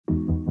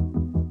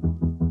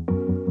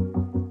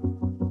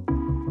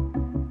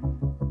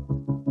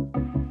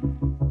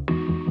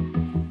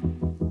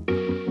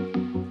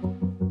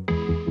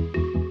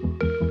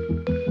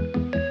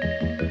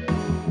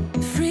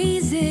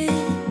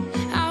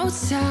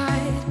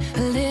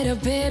a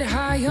bit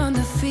high on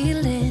the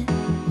feeling,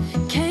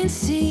 can't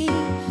seem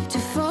to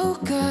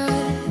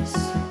focus.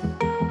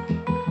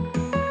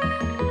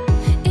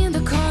 In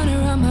the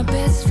corner of my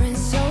best friend's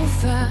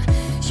sofa,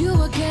 you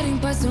were getting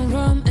buzzed on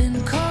rum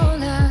and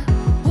cola.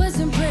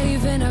 Wasn't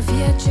brave enough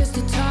yet just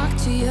to talk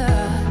to you.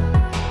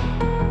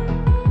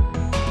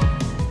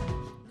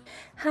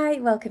 Hi,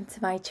 welcome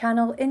to my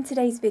channel. In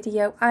today's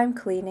video I'm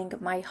cleaning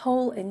my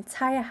whole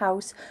entire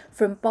house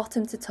from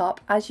bottom to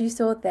top, as you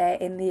saw there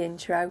in the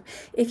intro.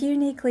 If you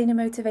need cleaner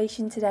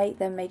motivation today,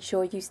 then make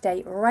sure you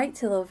stay right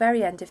till the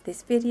very end of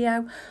this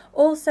video.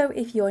 Also,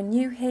 if you're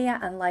new here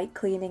and like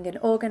cleaning and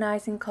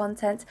organising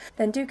content,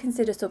 then do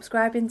consider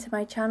subscribing to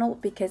my channel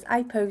because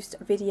I post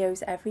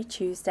videos every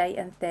Tuesday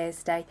and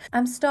Thursday.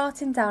 I'm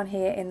starting down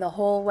here in the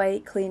hallway,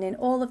 cleaning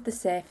all of the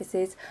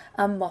surfaces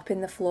and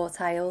mopping the floor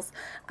tiles.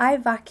 I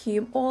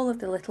vacuum all of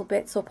the little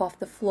bits up off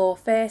the floor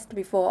first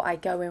before I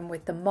go in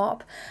with the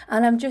mop,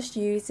 and I'm just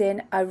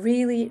using a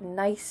really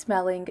nice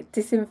smelling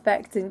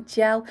disinfectant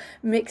gel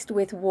mixed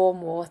with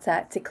warm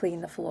water to clean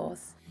the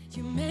floors.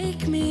 You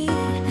make me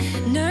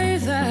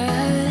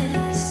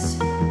nervous.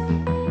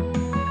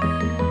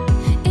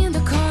 In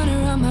the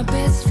corner of my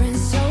best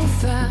friend's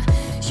sofa,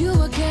 you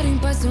were getting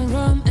buzzed on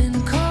rum and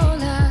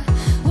cola.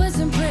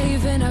 Wasn't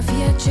brave enough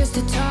yet just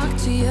to talk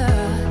to you.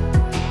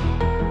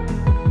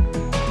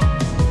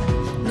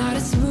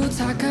 Smooth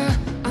talker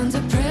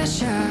under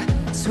pressure,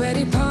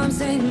 sweaty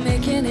palms ain't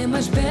making it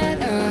much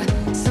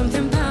better.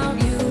 Something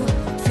about you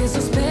feels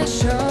so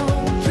special,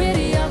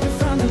 pretty ugly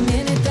from the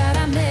minute that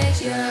I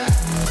met you.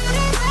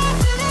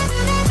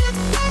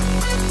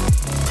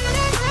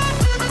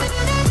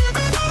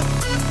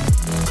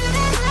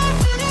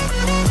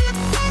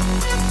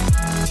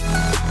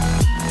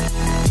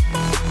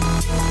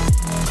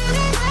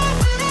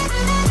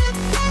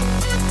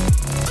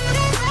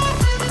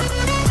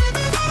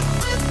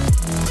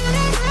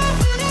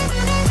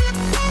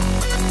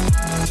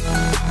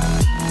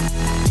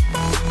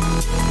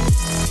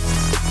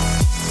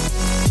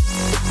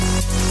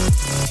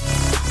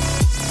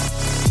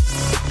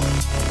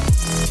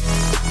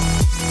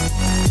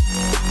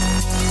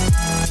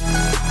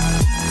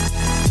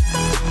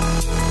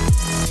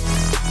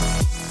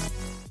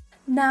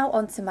 Now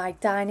onto my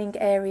dining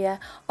area.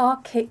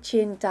 Our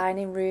kitchen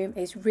dining room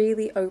is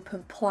really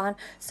open plan,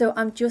 so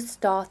I'm just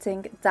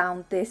starting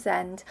down this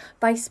end.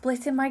 By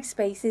splitting my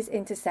spaces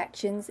into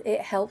sections,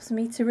 it helps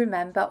me to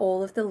remember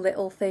all of the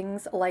little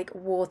things like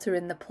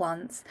watering the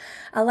plants.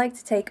 I like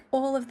to take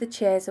all of the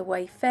chairs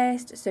away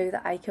first so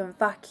that I can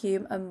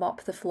vacuum and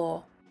mop the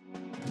floor.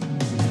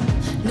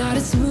 Not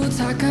a smooth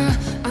talker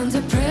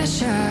under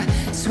pressure,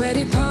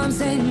 sweaty palms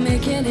ain't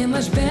making it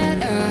much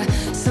better.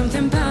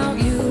 Something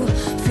about you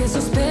feels so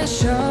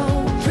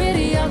special,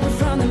 pretty ugly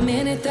from the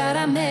minute that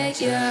I met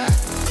you.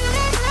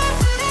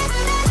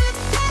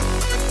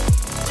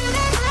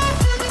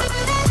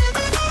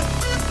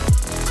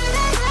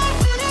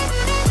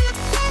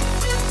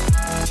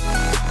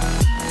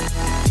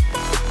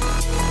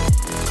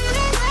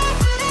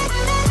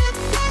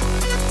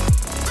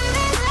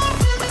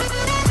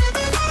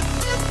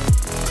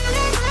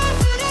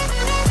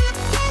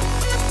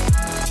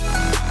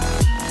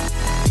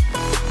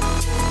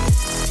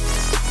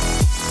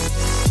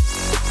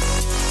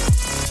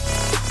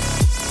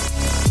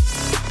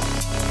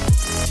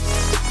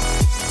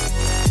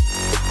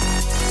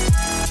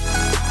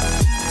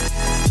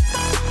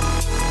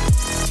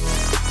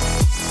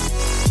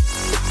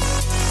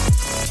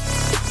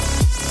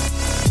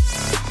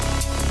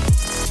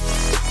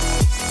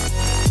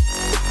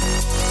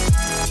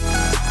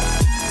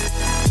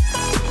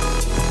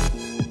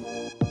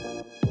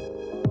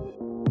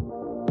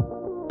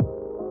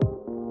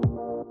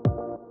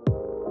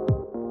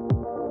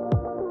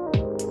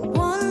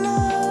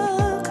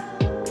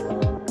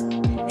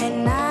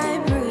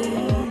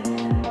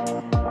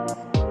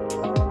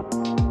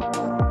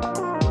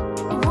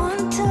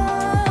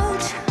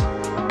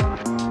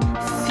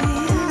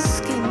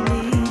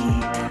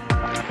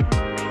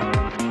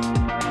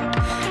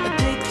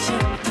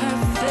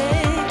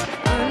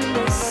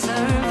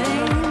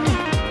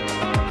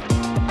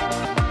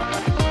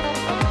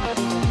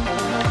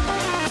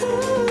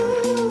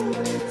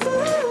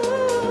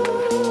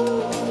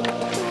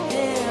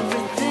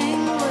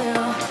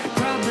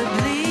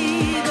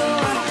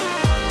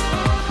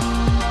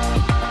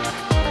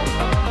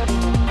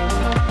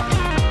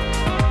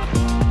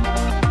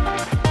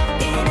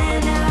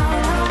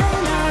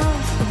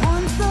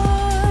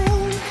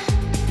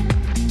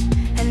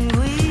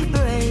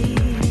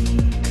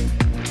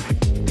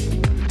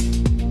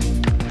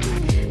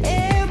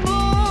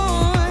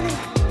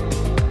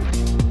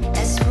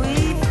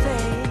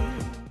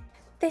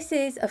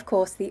 This is, of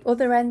course, the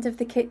other end of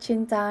the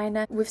kitchen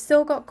diner. We've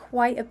still got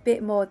quite a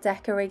bit more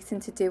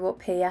decorating to do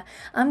up here.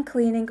 I'm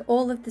cleaning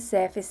all of the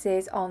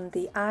surfaces on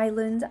the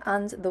island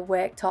and the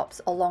worktops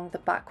along the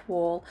back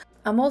wall.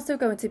 I'm also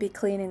going to be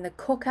cleaning the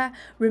cooker,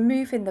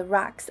 removing the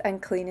racks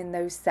and cleaning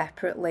those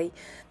separately.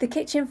 The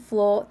kitchen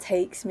floor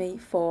takes me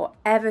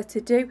forever to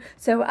do,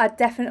 so I'd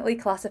definitely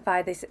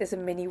classify this as a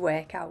mini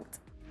workout.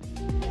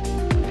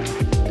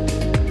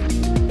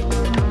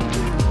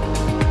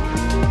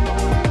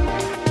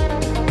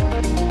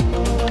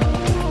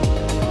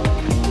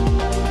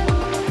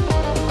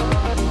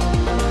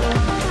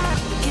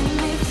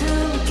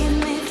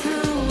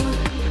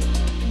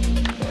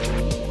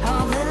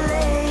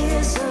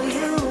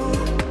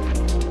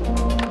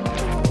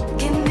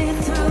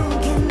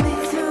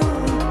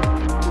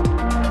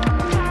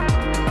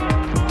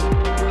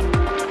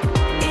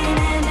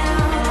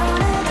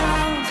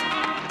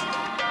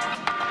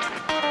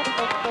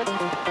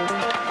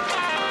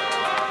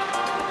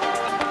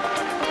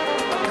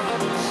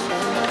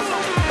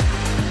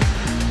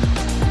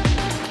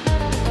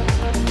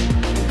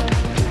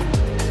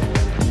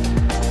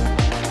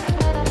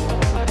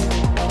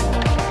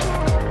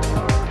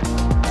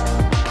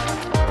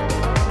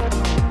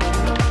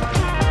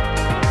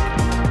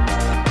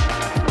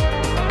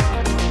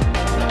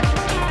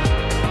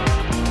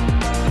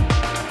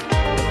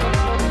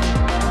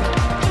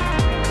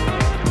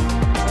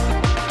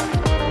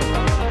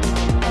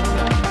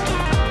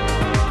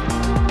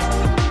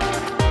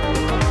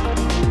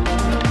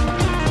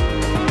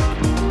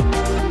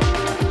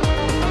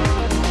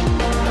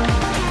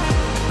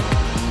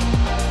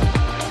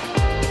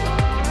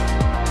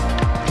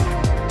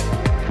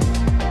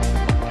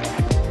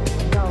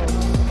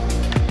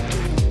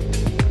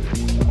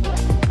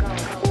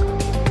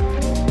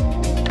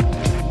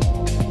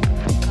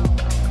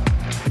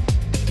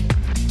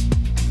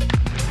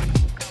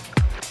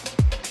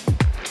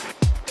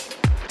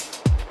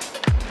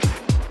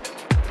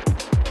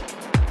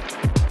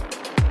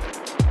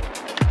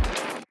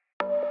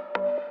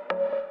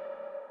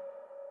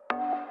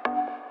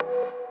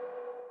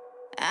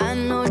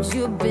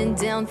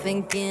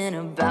 thinking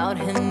about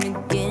him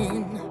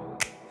again.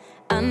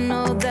 I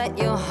know that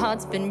your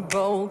heart's been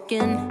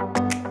broken.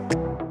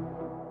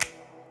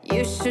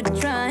 You should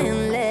try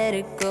and let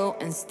it go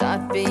and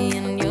start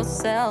being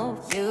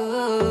yourself. You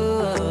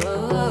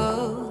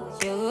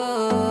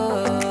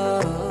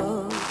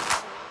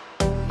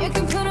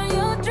can put on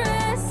your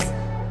dress,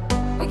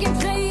 we can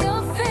play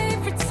your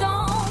favorite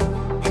song,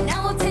 and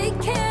I will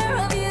take care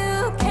of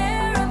you,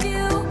 care of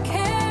you,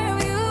 care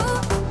of you.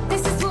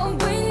 This is what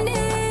we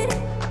need,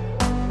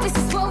 this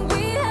is what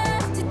we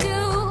have to do.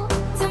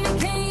 Tell me,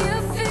 can you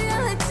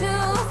feel it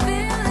too,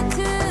 feel it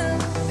too?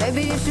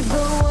 Baby, you should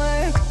go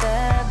work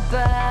that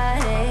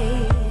body.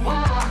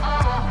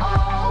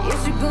 You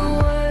should go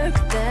work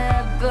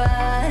that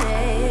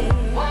body.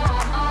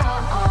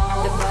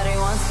 The body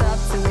won't stop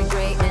till we're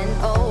great and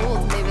old.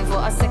 Maybe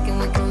for a second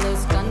we can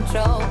lose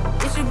control.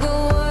 You should go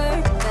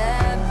work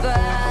that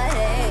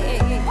body.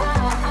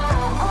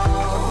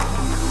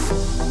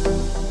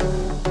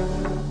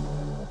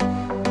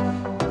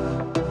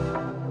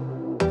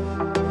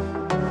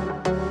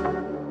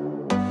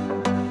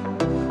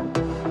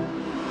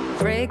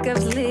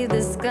 Breakups leave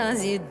the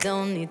scars, you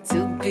don't need to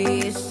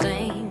be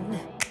ashamed.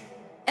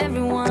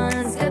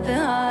 Everyone's got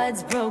their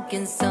hearts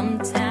broken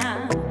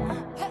sometime.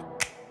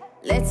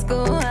 Let's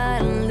go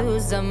out and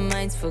lose our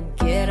minds,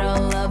 forget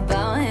all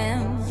about him.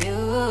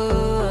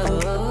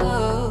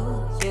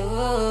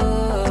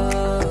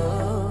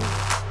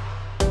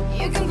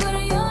 You can put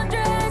on your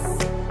dress,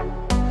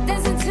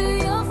 dancing to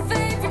your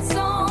favorite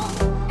song.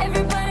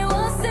 Everybody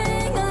will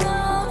sing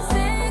along,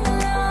 sing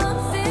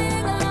along,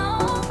 sing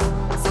along.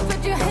 So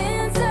put your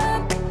hands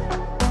up,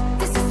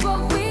 this is what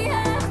we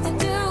have to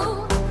do.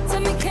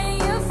 Tell me, can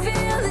you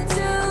feel it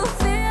too,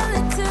 feel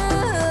it too?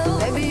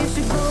 Baby, you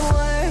should go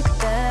work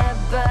that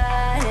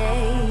body.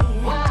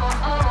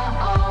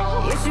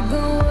 You should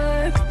go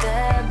work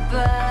that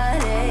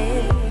body.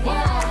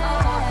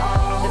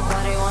 The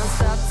body won't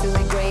stop till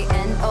we're great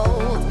and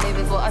old.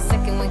 Maybe for a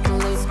second we can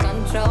lose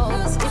control.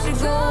 You should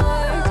go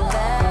work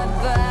that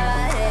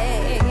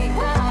body.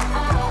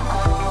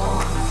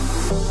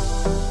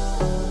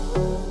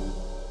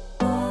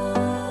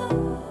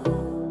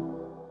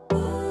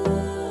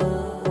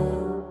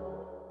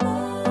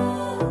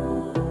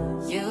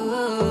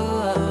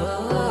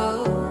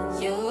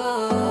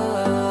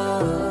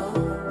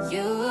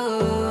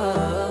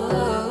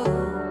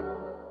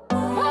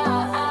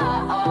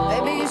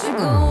 Baby, you should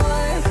go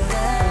work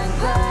that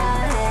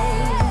body.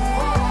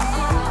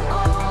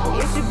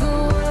 You should go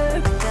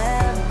work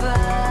that body.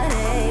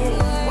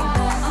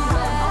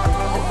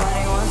 The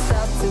body won't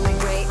stop till we're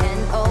great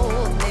and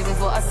old. Maybe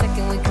for a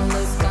second we can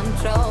lose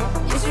control.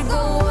 You should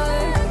go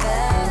work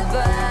that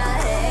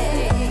body.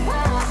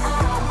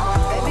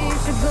 Baby, you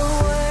should go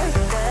work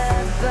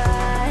that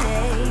body.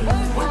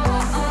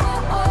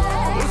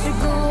 You should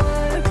go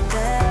work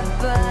that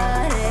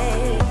body.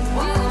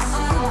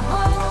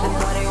 The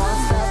body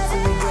won't stop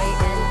till we're great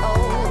and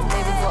old.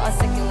 Maybe for a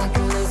second we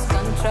can lose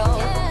control.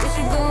 You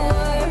should go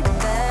work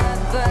that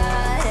body.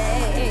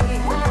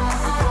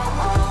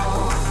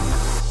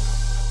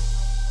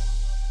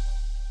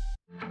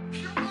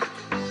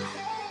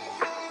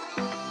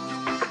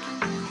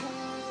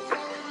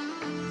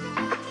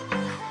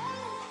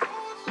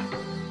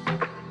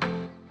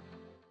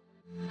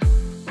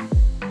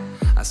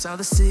 I saw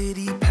the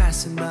city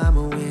passing by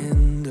my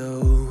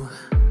window.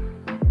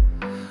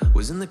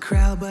 Was in the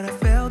crowd, but I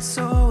felt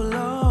so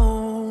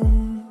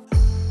alone.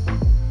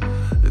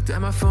 Looked at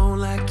my phone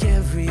like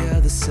every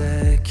other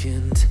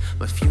second.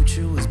 My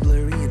future was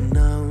blurry and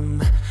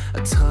numb,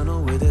 a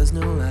tunnel where there's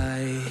no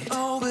light.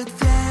 Oh, but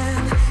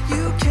then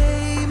you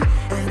came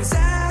and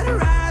sat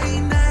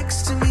right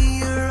next to me.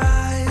 Your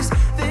eyes,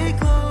 they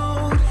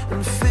glowed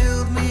and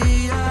filled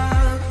me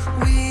up.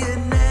 We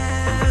had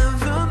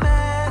never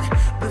met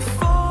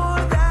before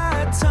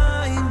that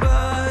time,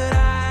 but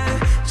I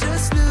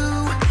just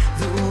knew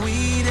that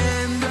we'd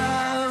end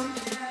up.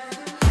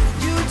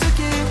 You took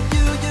it,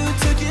 you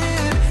took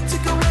it,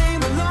 took away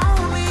my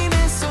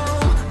loneliness. Oh,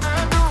 I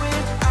know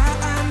it, I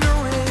know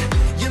it.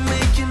 You're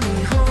making me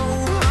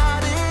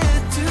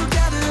wholehearted.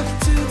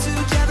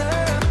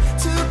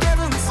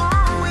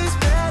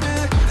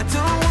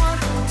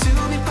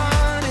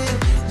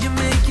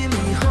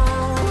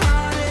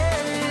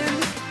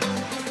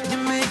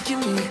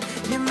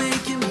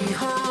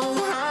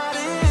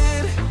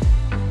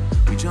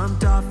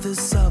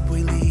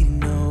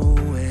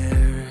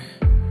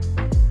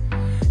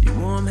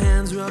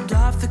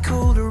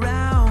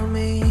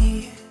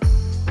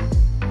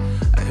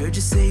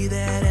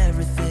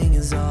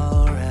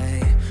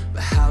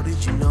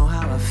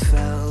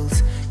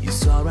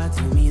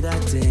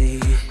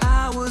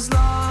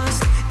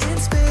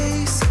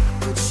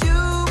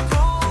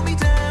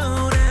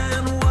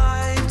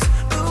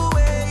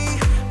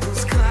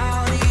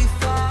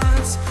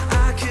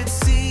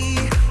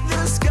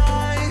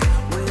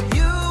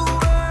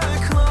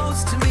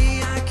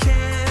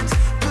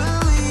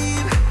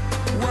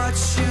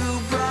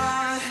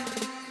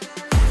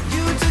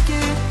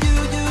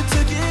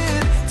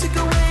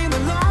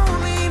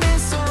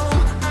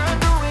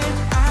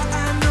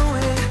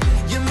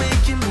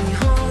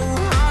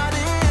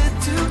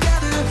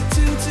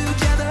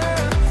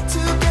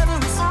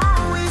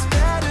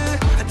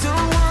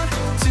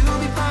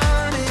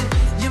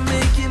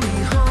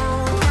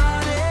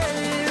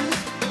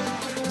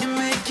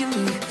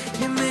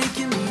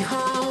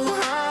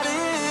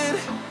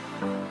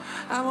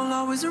 I will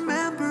always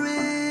remember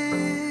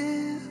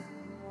it.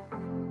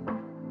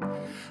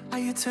 How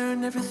you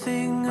turned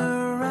everything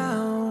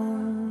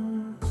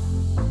around.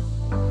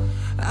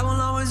 I will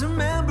always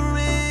remember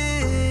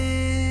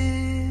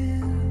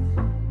it.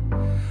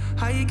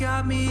 How you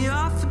got me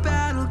off the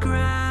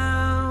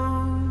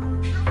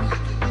battleground.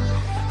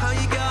 How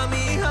you got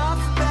me off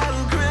the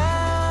battleground.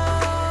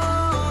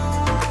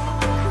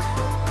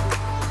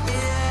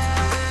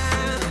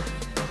 Yeah.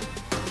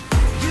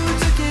 You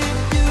took it,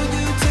 you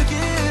took it.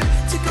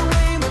 Took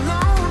away my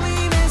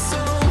loneliness,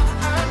 so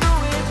I know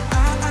it, I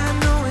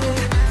know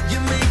it.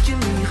 You're making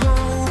me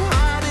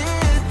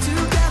wholehearted.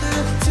 Together,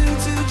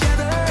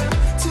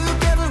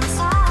 together it's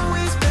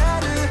always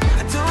better.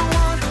 I don't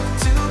want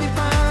to be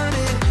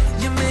parted.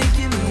 You're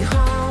making me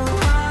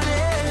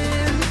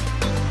wholehearted.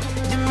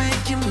 You're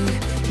making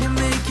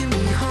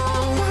me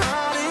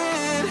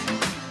wholehearted.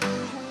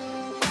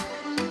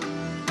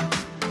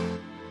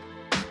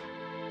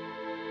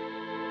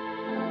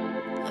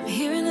 I'm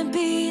hearing the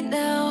beat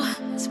now,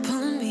 it's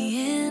pulling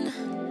me in.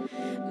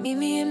 Meet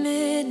me at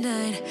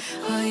midnight,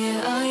 oh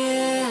yeah, oh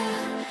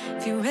yeah.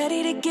 If you're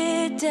ready to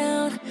get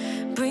down,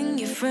 bring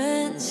your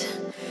friends.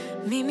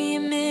 Meet me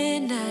at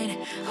midnight,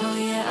 oh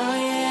yeah, oh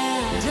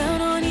yeah.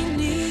 Down on your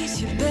knees,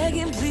 you're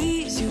begging,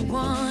 please, you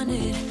want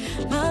it.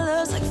 My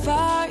love's like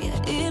fire, yeah,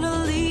 it'll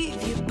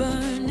leave you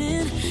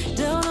burning.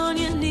 Down on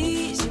your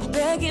knees, you're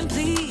begging,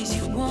 please,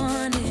 you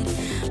want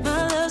it.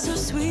 My love's so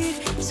sweet,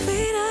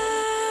 sweeter.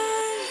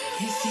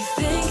 If you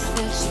think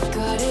that you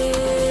got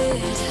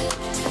it,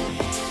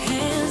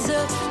 hands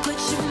up, put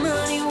your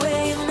money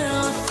where your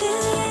mouth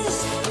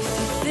is. If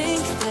you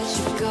think that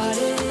you got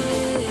it,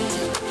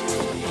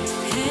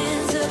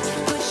 hands up,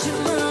 put your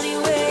money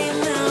where your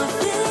mouth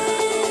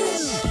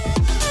is.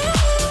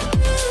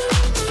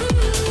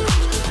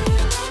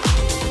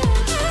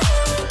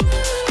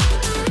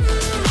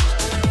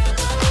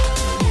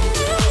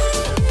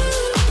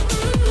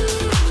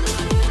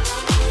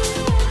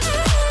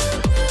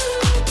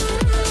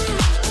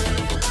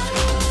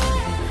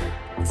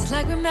 It's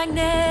like we're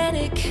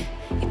magnetic,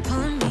 you're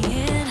pulling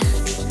me in.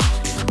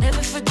 I'll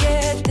never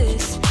forget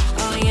this,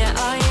 oh yeah,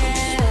 oh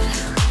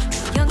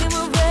yeah. Young and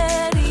we're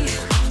ready,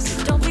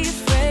 so don't be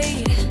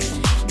afraid.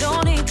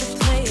 Don't hate the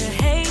player,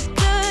 hate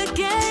the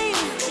game.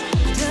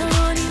 Down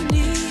on your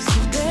knees,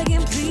 you're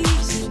begging,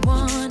 please, you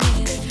want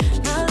it.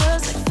 My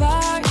love's like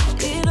fire,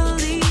 it'll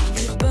leave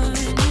you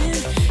burning.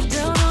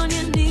 Down on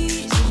your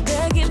knees, you're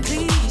begging,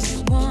 please, you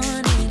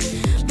want it.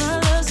 My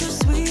love's so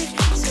sweet,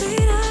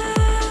 sweeter.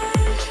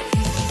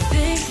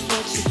 Think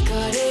that you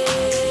got it.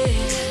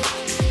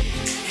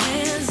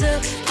 Hands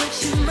up, put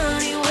your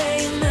money where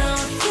your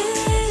mouth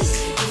is.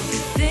 If you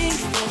think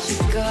that you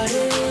got it.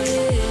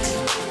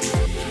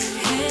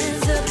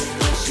 Hands up,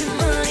 put your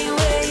money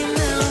where your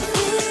mouth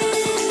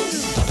is.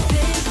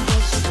 Think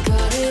that you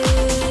got it.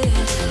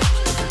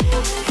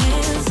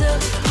 Hands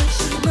up, put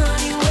your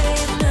money where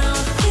your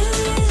mouth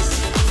is.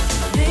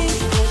 Think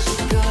that you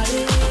got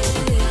it.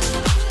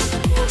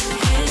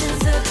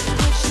 Hands up,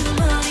 put your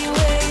money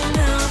where your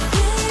mouth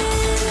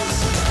is.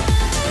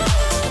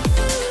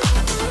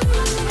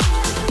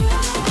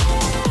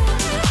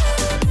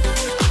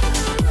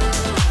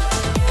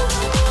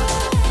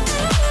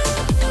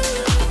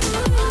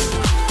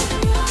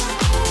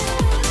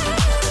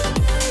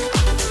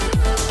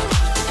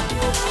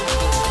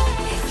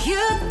 If you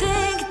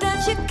think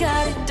that you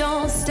got it,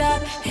 don't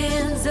stop.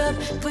 Hands up,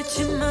 put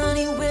your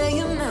money where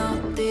your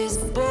mouth is,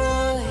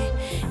 boy.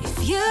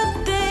 If you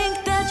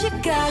think that you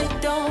got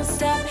it, don't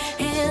stop.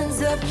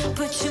 Hands up,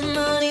 put your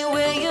money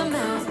where your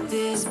mouth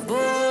is,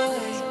 boy.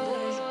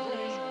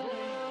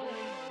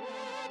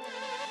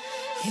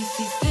 If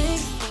you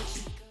think that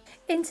you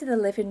Into the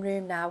living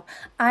room now.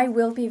 I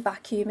will be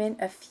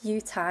vacuuming a few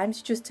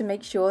times just to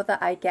make sure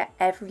that I get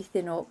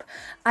everything up.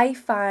 I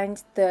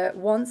find that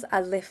once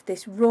I lift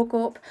this rug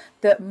up,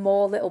 that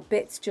more little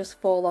bits just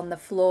fall on the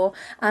floor,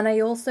 and I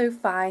also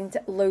find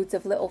loads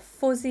of little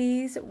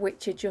fuzzies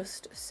which are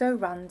just so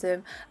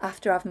random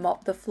after I've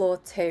mopped the floor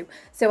too.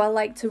 So I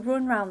like to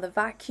run around the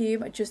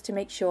vacuum just to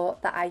make sure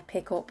that I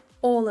pick up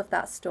all of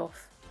that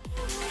stuff.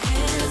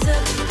 hands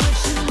up,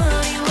 put your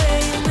money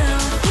where your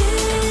mouth is.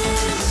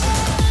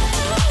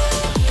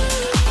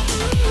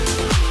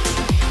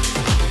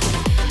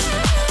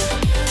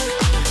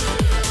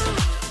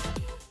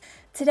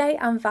 Today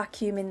I'm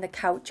vacuuming the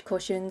couch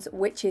cushions,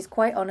 which is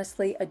quite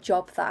honestly a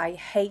job that I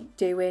hate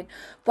doing,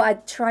 but I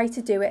try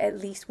to do it at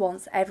least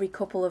once every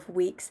couple of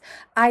weeks.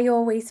 I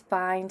always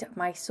find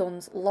my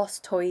son's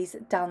lost toys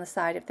down the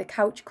side of the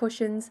couch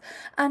cushions,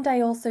 and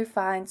I also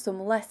find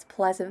some less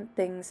pleasant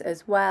things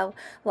as well,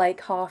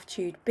 like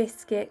half-chewed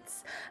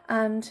biscuits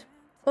and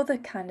other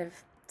kind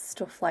of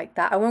stuff like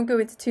that. I won't go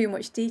into too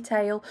much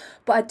detail,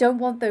 but I don't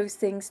want those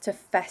things to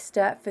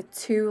fester for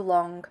too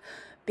long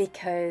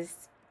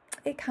because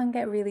it can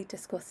get really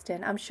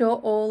disgusting. I'm sure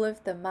all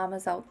of the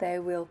mamas out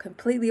there will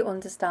completely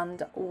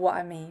understand what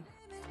I mean.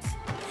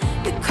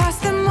 You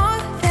cost them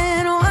more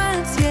than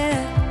once,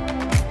 yeah.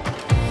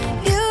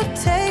 You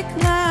take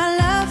my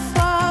love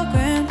for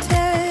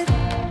granted.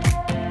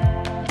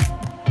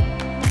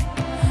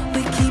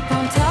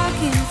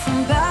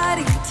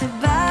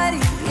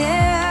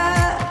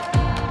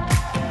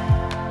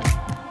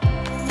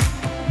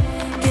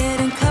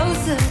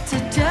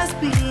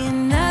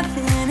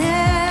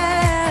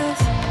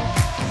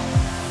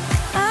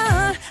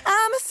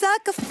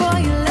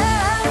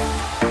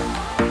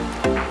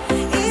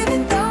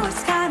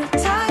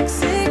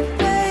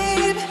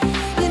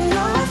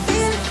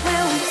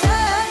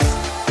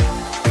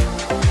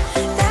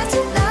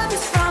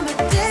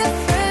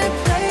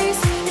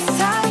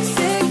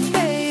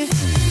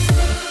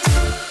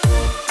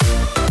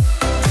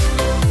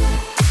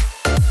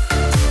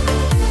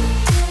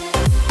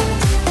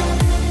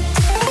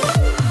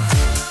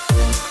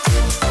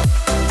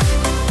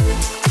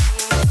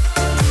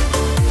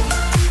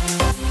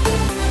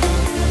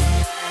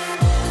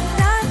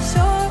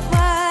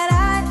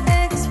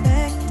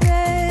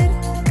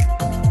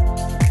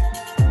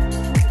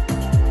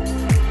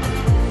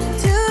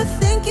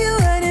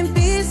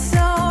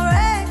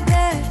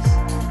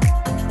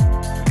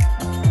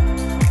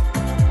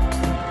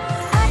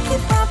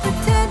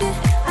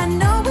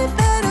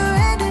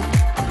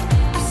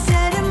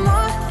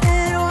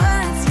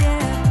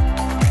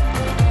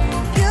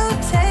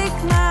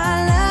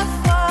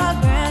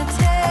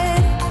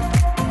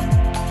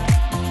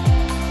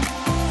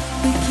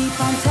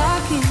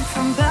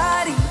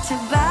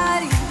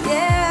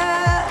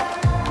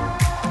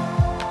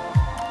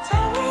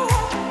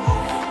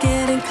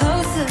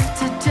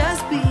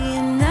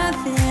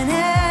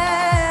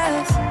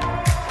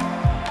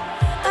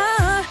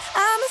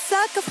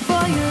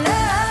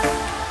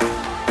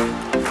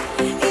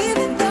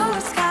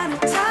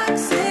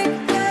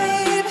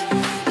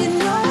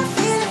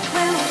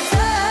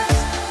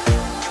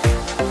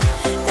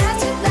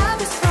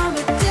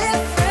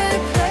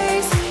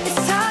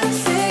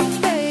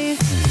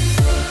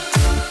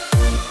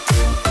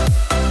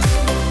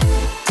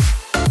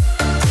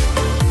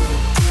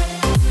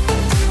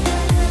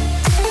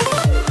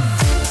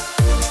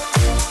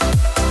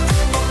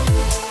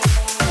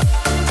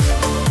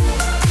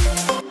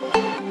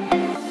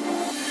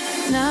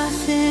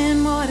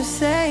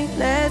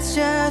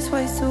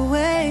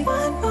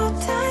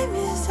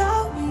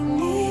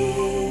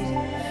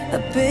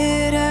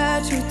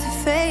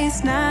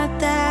 it's not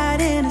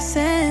that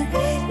innocent.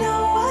 We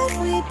know what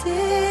we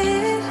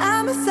did.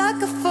 I'm a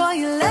sucker for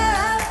your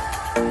love,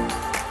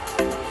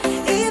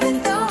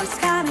 even though it's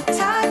kinda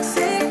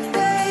toxic,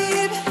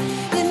 babe.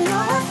 You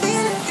know I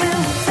feel it when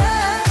we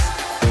touch,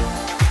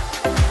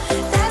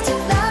 that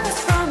your love is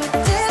from a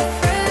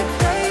different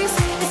place.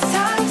 It's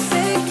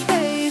toxic,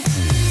 babe.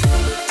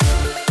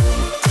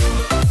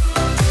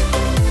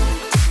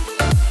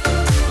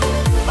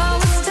 Oh,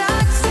 it's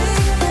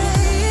toxic,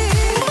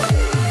 babe.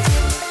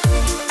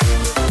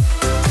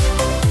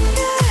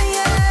 Yeah,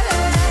 yeah.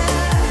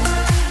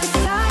 It's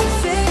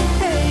toxic,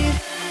 babe.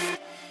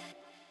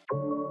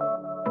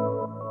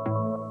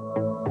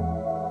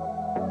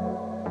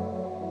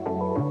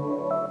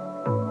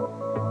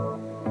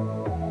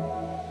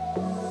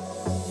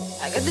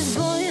 I got this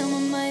boy on my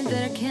mind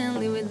that I can't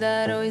live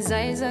without. Oh, his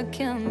eyes are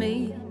killing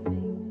me.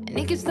 And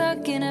he keeps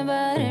talking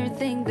about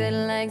everything that he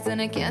likes,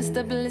 and I can't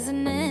stop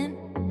listening.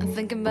 I'm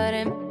thinking about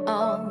him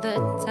all the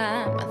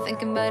time. I'm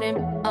thinking about him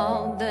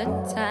all the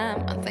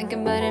time. I'm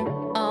thinking about him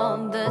all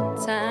the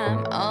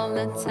time, all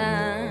the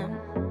time.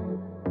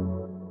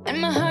 And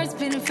my heart's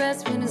beating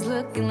fast when he's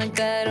looking like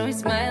that. Oh, his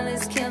smile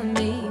is killing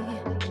me.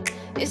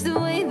 It's the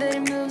way that he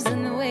moves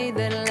and the way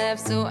that he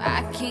laughs, so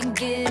I can't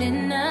get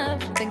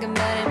enough. Thinking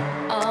about him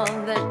all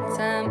the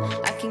time.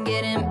 I can't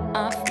get him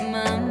off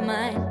my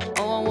mind.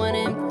 Oh, I want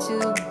him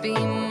to be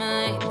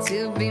mine,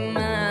 to be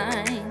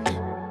mine.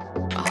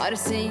 My heart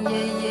is saying yeah,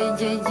 yeah,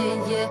 yeah, yeah,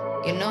 yeah.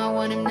 You know I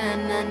want him now,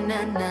 now,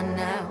 now, now,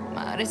 now.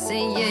 My heart is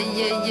saying yeah,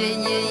 yeah, yeah,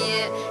 yeah,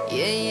 yeah,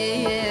 yeah,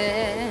 yeah,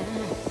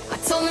 yeah. I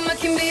told him I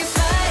can be a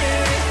fighter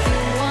if you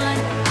want.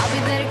 I'll be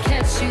there to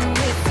catch you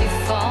if you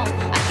fall.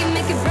 I can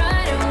make it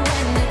brighter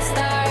when it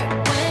starts,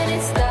 when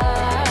it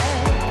starts.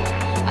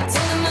 I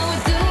told him I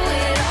would do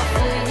it all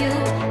for you,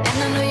 and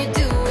I know you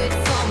do it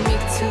for me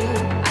too.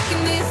 I can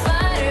be a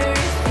fighter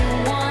if you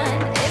want,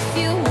 if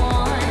you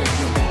want.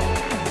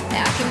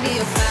 I can be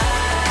a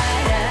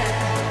fighter.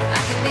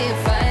 I can be a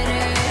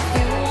fighter if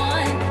you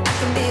want. I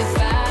can be a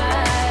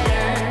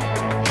fighter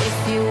if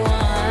you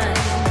want.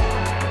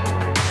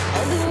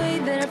 All the way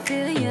that I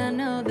feel, yeah, I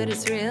know that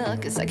it's real,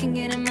 'cause I can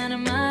get him out of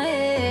my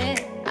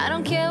head. I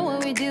don't care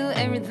what we do,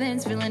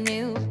 everything's feeling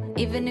new.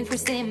 Even if we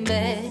stay in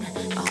bed,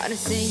 my heart is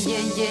saying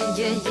yeah, yeah,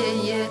 yeah, yeah,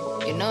 yeah.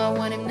 You know I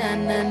want him now,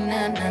 now,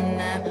 now, now,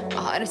 now.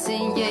 My heart is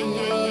saying yeah,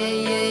 yeah, yeah,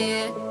 yeah,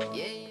 yeah,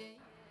 yeah, yeah.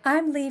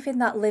 I'm leaving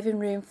that living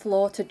room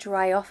floor to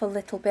dry off a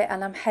little bit,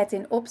 and I'm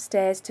heading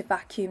upstairs to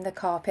vacuum the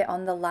carpet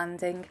on the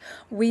landing.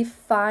 We've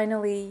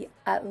finally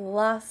at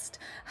last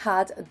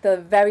had the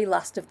very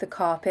last of the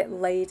carpet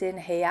laid in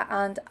here,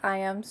 and I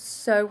am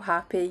so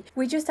happy.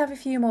 We just have a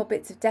few more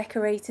bits of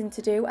decorating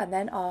to do, and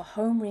then our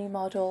home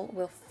remodel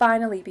will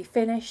finally be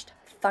finished.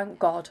 Thank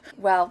God.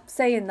 Well,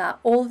 saying that,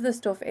 all of the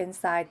stuff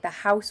inside the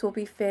house will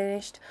be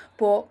finished,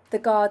 but the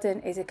garden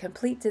is a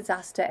complete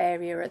disaster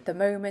area at the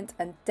moment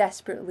and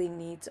desperately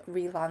needs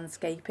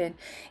re-landscaping.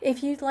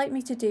 If you'd like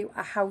me to do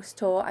a house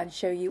tour and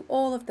show you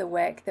all of the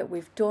work that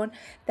we've done,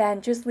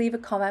 then just leave a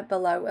comment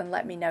below and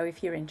let me know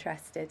if you're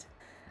interested.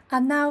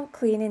 I'm now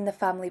cleaning the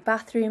family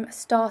bathroom,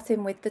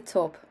 starting with the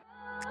tub.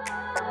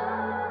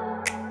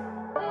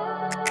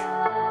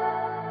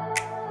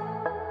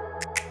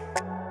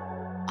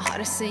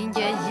 Heart is saying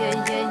yeah, yeah,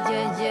 yeah,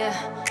 yeah, yeah.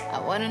 I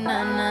wanna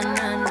now, now,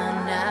 now,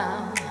 now,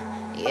 now.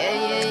 Yeah,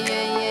 yeah,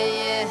 yeah, yeah,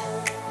 yeah,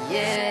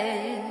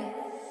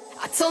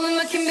 yeah. I told him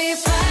I can be a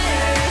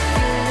fighter if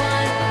you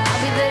want. I'll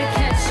be there to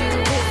catch you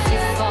if you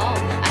fall.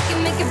 I can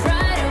make it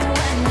brighter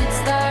when it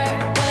starts,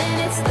 when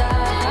it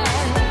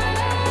starts.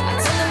 I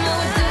told him I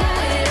would do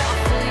it all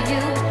for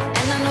you,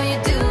 and I know you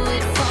do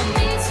it for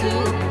me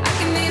too. I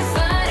can be a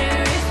fighter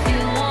if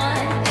you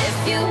want, if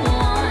you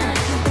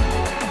want.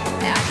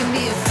 I can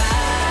be a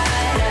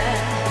fighter.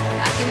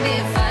 I can be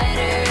a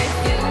fighter if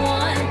you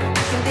want.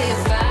 I can be a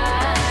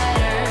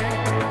fighter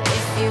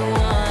if you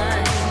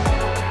want.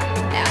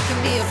 I can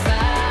be a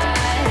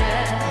fighter.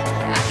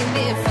 I can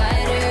be a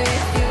fighter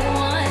if you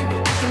want.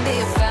 I can be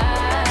a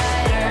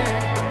fighter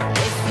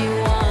if you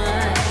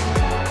want.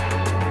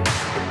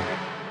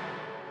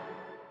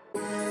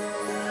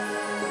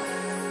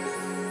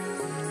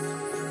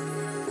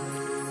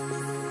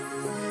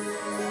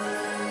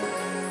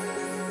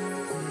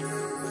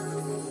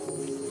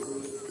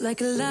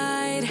 Like a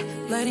light,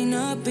 lighting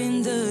up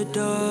in the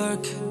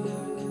dark.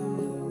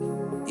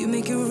 You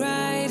make it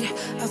right,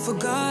 I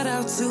forgot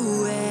how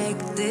to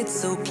act. It's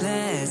so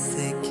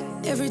classic.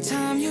 Every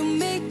time you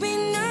make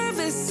me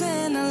nervous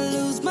and I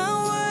lose my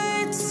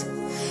words.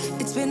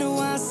 It's been a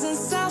while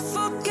since I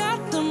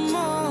forgot the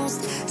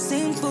most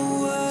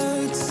simple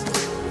words.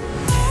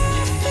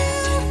 I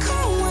feel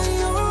calm when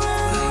you're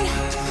around,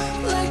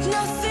 like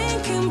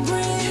nothing can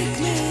break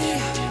me.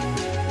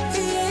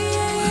 Yeah,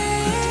 yeah,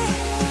 yeah.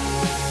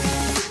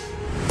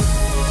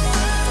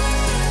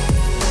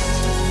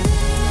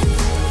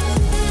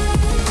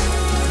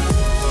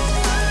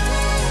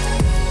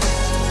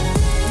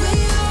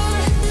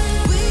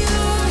 We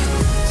are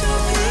two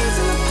peas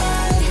in a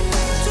pod,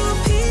 two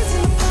peas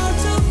in a pod,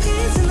 two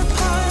peas in a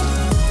pod,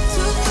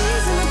 two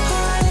peas in a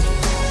pod.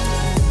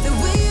 That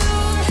we are.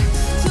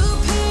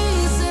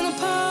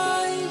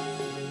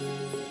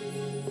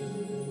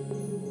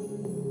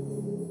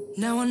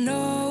 Now I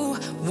know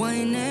why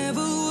it never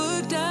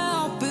worked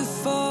out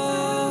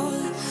before.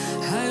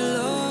 High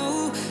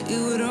low, it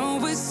would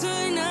always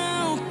turn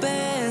out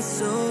bad,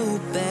 so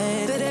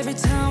bad. But every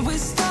time we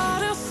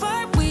start a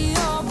fight, we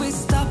always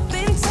stop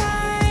in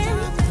time.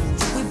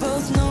 We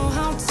both know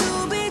how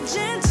to be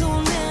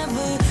gentle,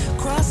 never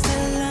cross the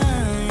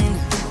line.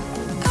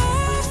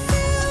 I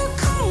feel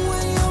calm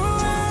when you're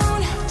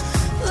around,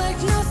 like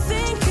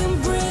nothing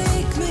can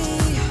break me.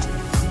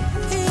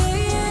 Yeah,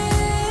 yeah.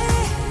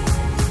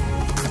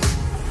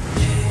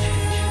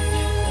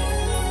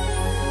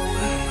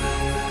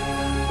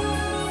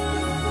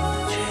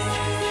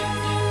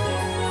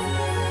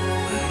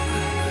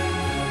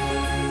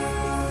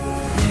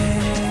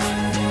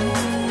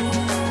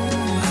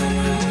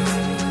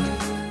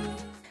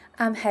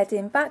 I'm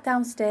heading back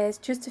downstairs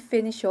just to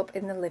finish up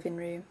in the living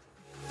room.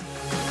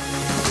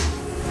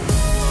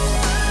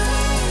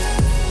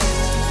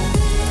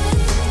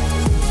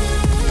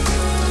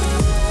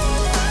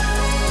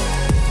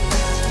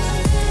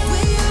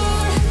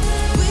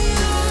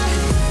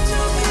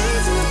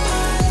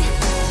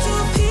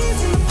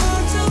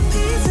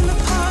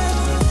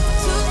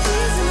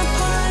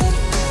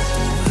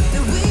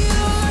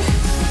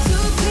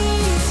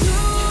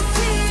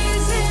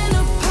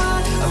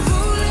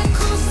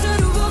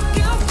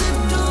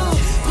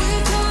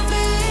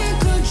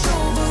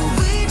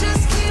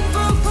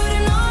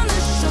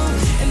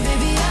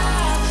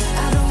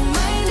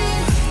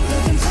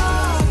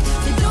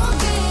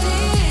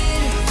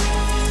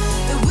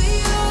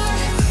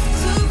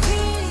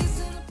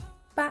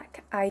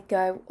 I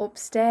go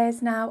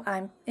upstairs now.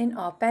 I'm in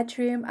our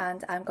bedroom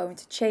and I'm going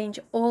to change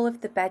all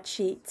of the bed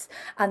sheets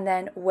and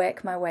then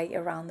work my way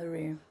around the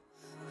room.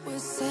 We're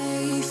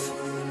safe.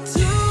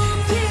 Two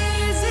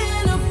peas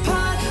in a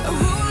pod, a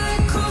roller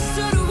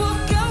coaster to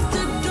walk out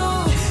the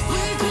door.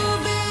 We could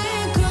be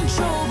in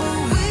control, but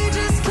we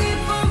just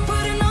keep on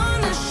putting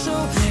on a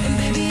show. And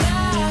baby,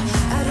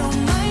 I don't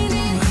mind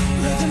it.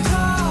 Let them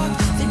talk,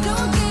 they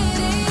don't get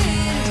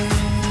it.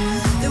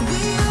 That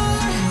we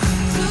are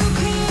two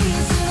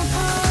peas in a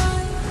pod.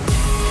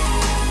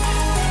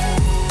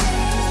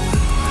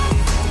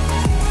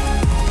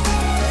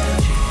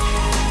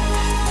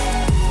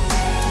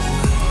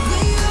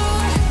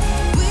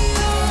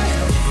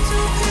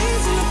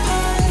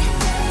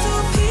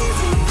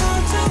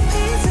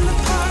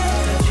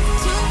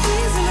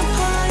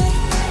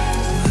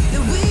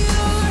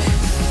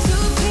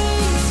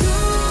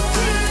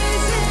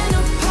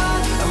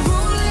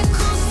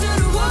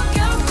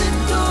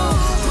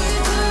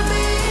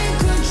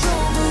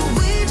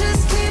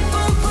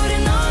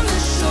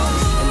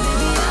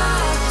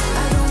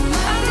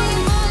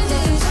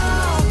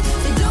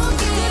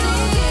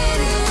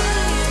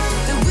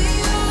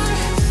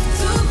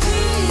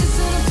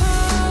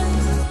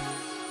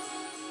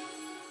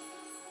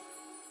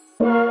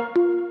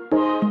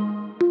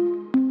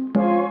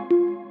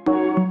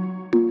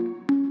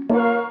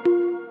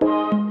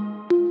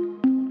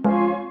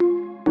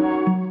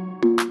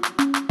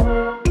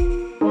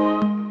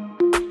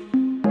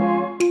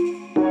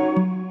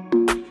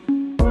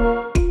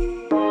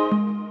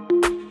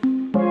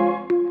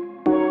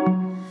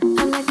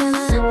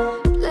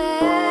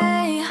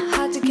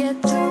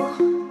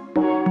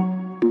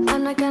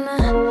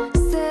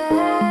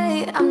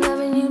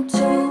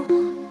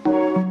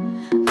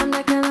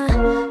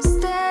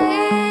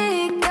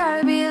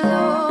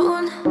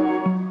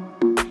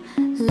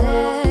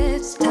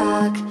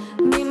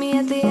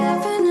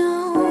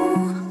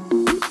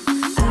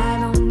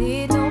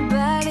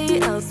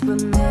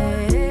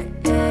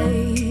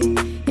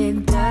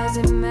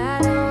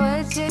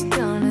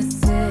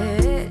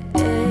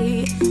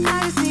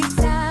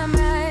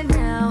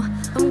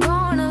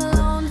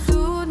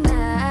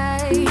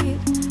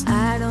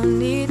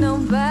 Need no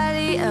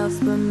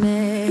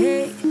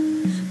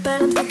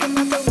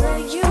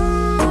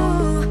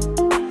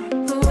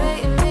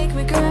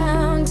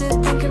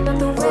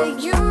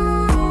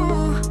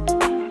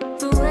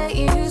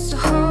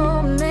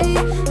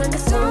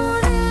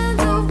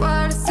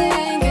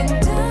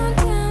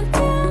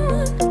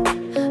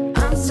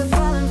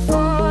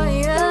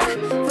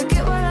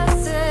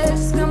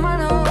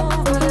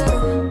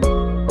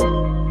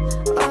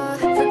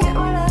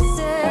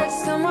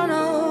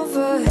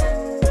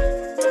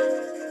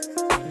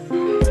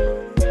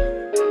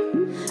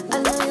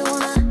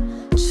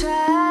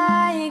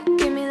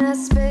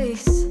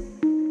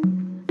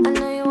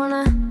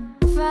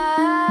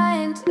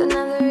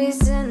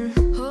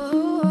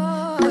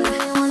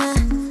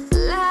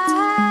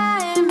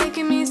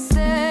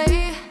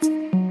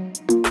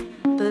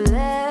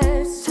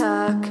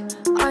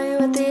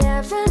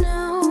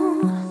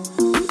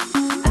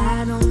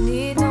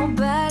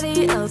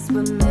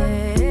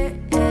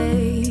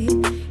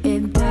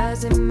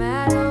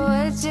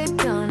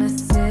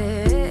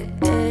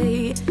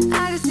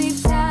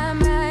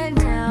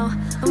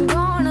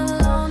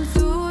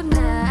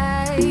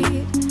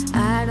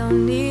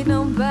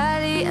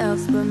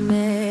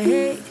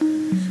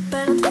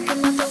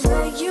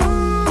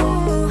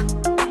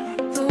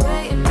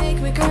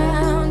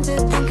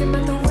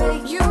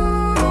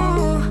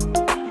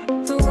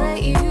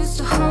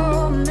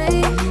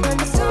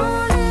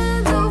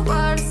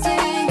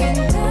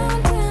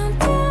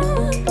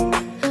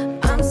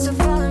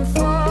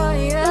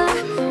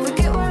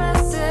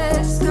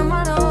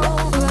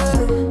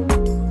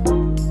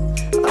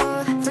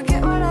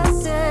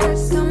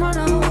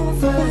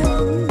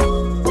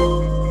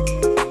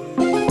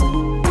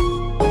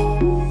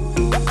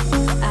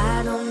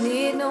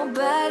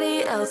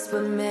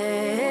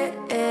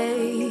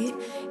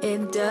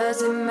It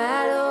doesn't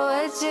matter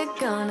what you're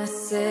gonna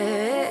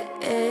say.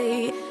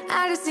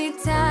 I just need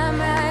time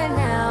right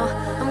now.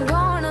 I'm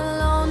going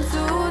alone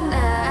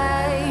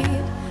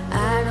tonight.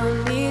 I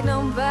don't need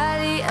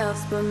nobody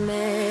else but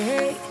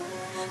me.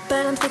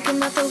 But I'm thinking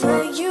about the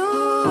way you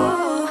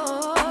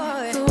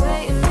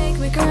make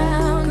me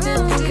grounded.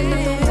 Thinking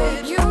of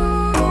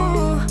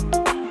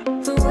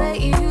the way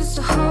you used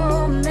to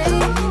hold me.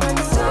 Like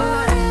the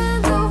song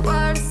and the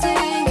words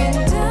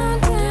singing down,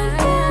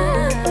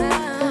 down,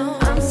 down.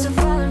 I'm still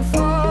falling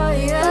for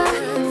you.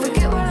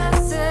 Forget what I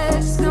said,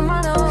 just come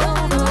on over.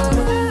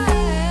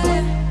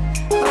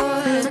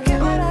 Oh, forget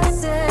what I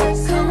said,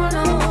 just come on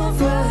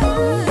over.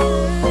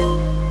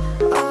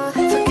 Oh,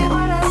 forget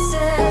what I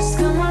said, just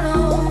come on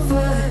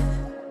over.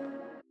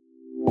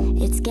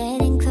 It's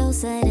getting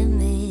closer to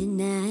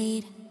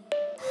midnight.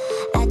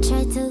 I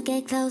try to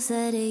get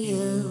closer to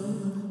you.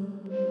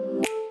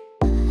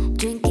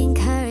 Drinking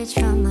courage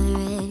from my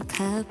red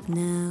cup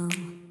now.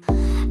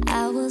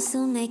 I will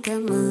soon make a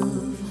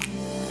move.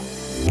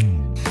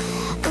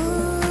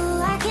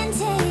 Ooh, I can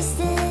taste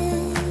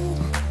it.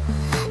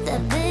 The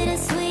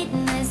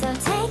bittersweetness of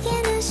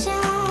taking a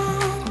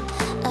shot.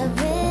 A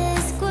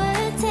risk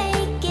worth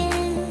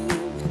taking.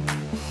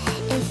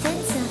 If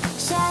it's a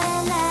shot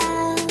of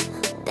love,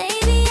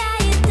 baby, I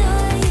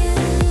adore you.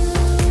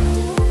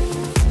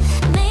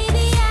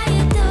 Maybe I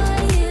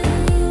adore you.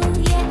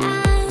 Yeah,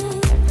 I'm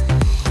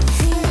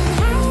feeling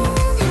high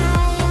and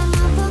high. I'm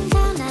up on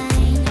cloud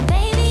nine.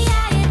 Baby,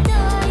 I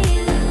adore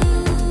you.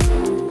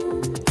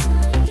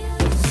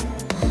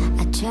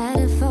 I try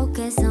to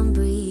focus on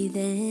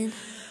breathing.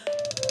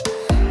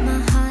 My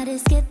heart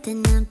is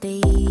skipping a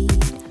beat.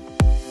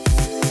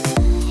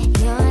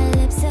 Your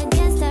lips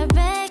against a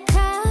red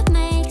cup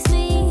makes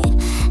me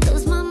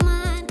lose my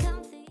mind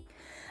completely.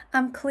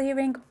 I'm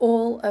clearing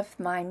all of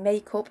my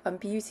makeup and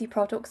beauty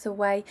products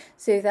away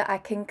so that I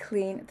can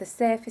clean the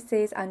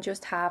surfaces and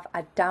just have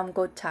a damn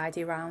good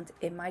tidy round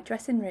in my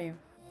dressing room.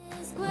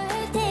 It's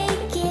worth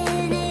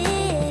taking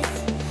it.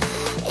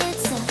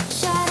 It's a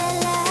shot of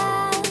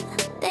love.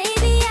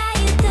 Baby, I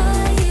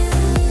adore you.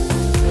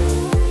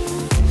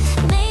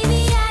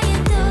 Maybe I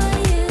adore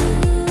you.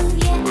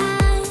 Yeah,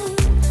 I'm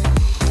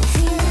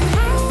feeling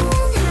high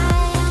and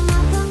high. I'm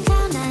up on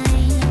cloud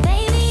nine.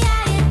 Baby,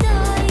 I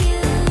adore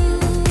you.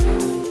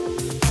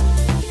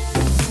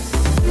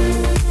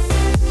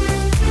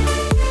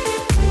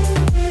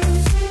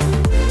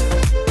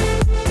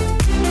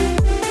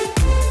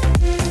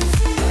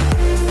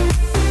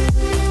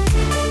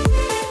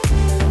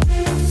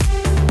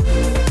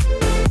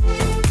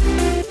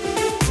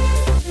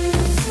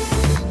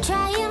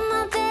 Trying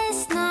my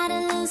best not to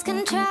lose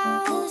control.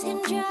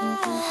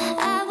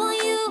 I want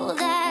you,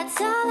 that's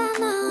all I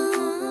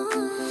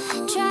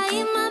know.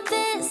 Trying my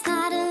best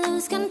not to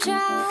lose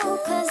control.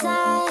 'Cause I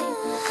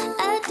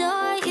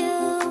adore you,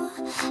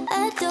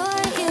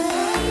 adore you.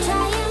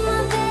 Trying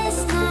my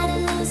best not to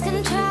lose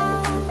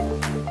control.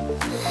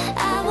 I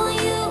want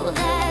you,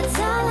 that's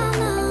all I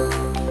know.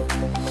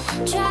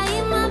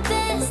 Trying my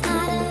best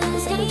not to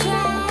lose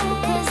control.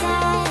 'Cause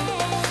I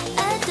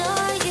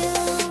adore you.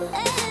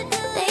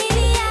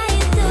 Baby, I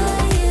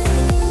adore you.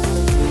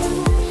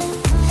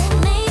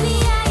 Maybe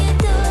I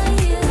adore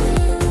you.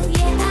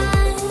 Yeah,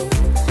 I'm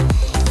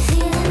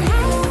feeling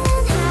high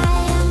and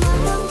high. I'm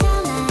up on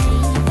cloud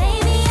nine.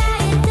 Baby, I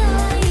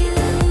adore you.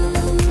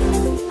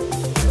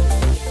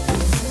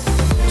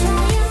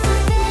 Trying my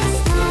best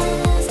not to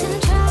lose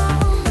control.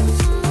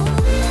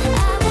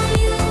 I want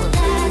you,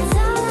 that's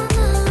all I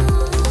know.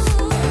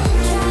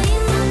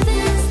 Trying my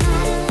best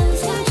not to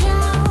lose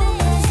control.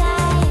 'Cause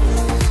I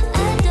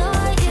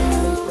adore you,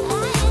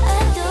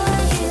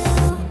 adore you.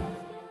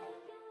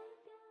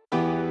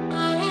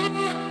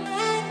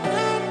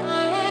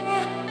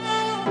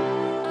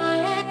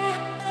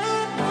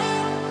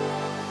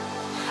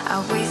 I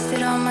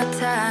wasted all my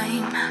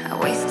time, I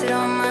wasted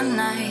all my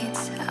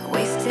nights, I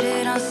wasted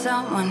it on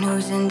someone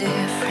who's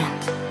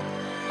indifferent.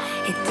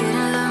 He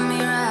didn't love me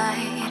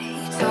right,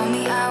 he told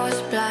me I was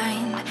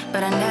blind,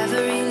 but I never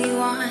really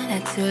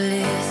wanted to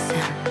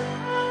listen.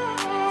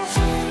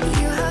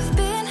 You have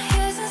been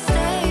here since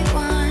day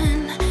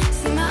one,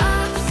 seen my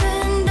ups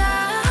and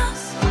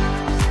downs,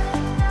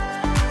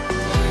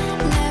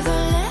 never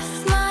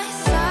left my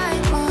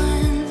side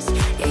once,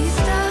 yeah, you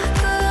stuck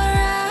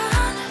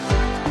around.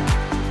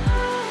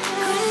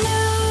 Who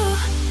knew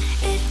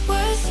it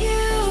was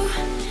you?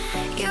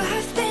 You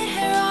have been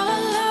here all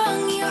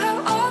along. You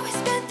have always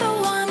been the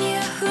one.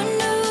 Yeah, who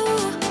knew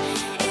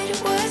it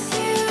was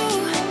you?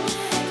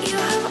 You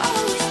have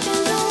always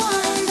been the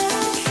one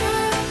that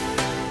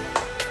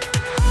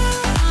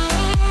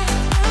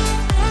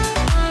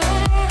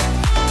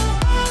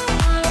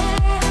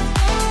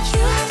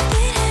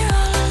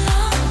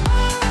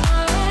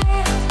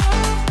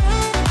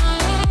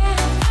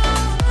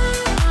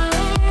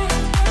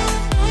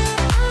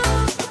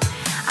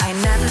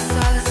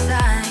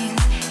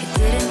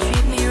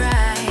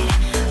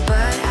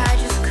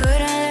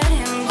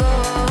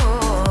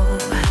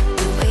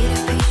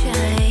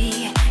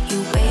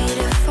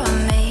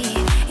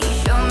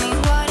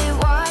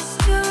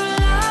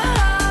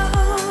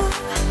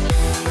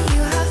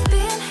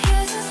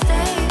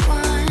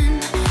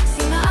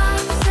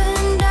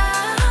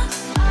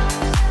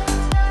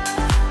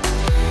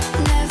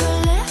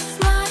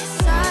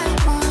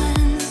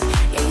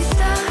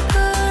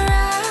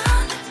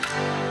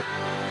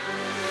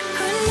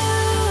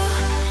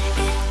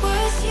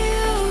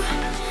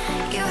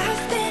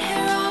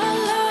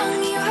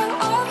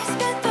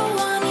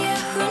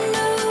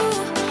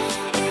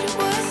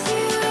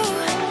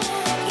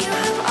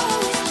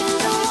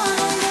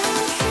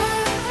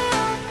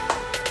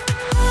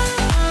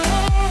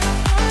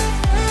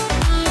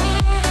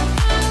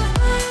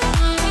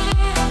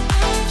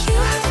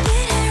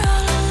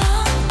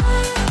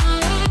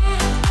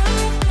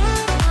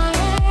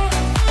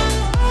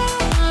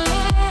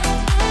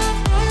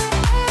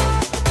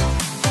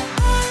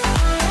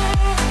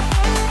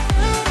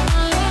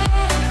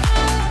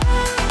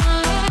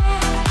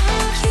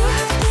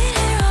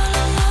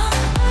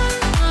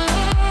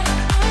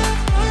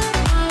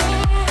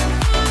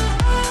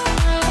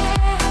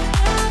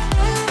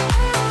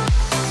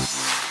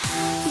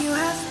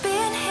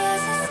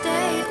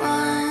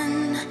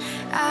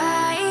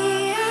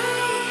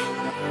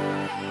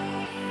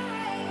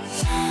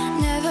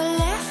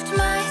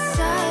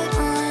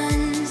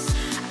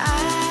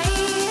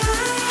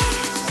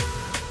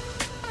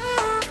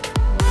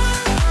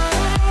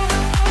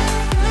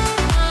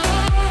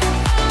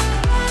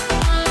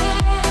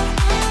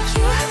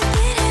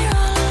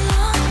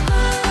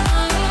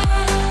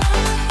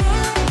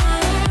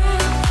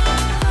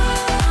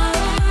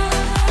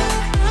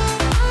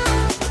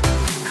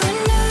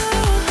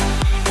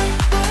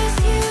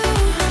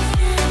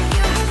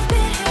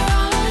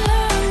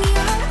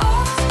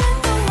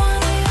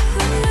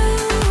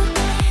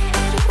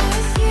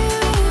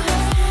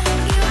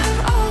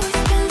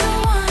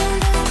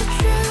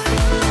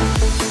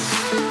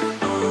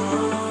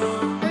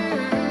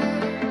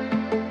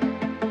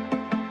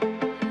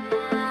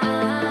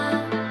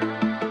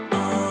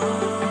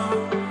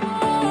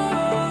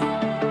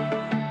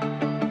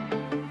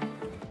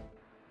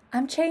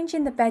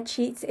changing the bed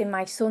sheets in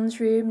my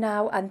son's room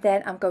now, and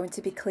then I'm going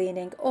to be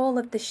cleaning all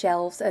of the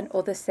shelves and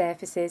other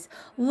surfaces.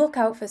 Look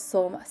out for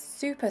some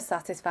super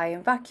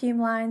satisfying vacuum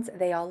lines.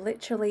 They are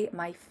literally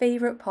my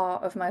favourite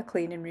part of my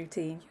cleaning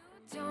routine.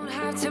 Don't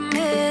have to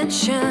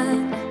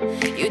mention,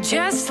 you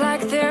just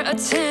like their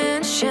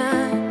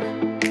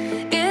attention.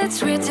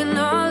 It's written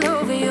all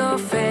over your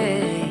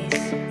face.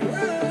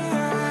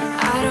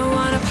 I don't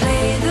wanna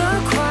play the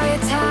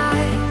quiet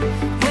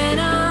type when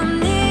I'm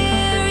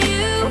near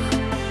you.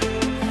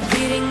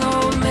 Reading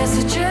old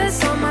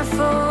messages on my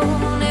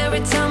phone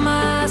every time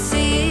I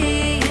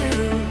see you.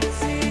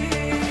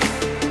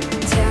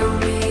 Tell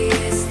me,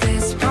 is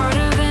this part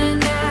of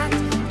an act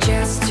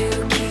just to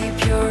keep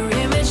your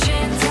image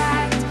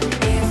intact?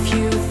 If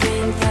you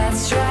think that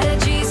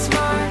strategy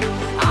smart,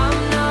 I'm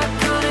not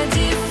gonna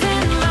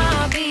defend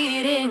my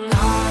beating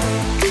heart.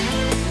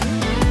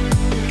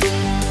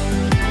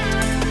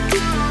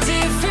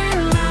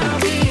 Defend my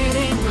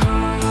beating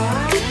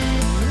heart.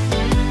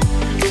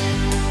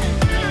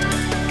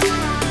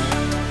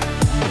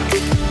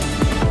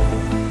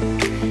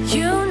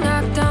 You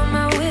knocked on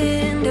my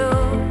window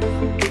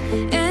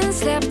and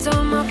slept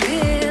on my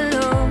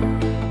pillow,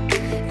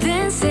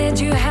 then said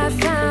you had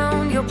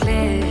found your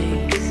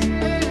place.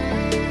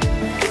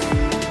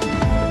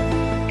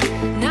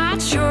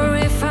 Not sure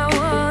if I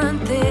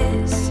want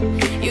this.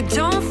 You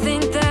don't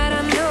think that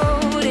I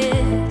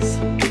notice.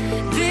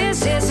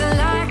 This isn't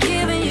like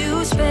giving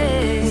you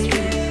space.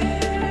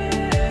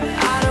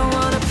 I don't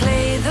wanna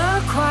play the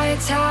quiet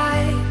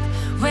type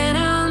when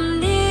I'm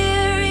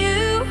near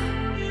you,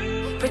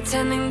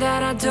 pretending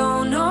that I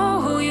don't know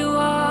who you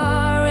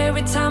are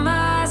every time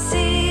I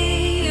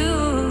see you.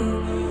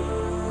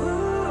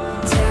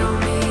 Tell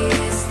me,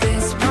 is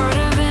this part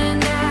of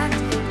an act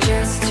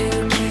just to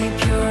keep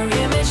your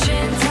image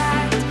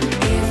intact?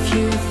 If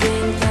you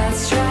think that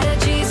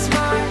strategy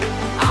smart,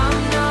 I'm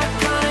not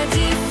gonna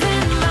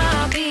defend my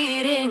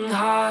beating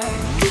heart.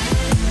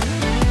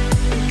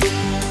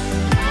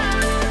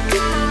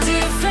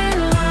 Defend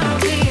my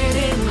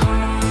beating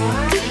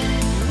heart.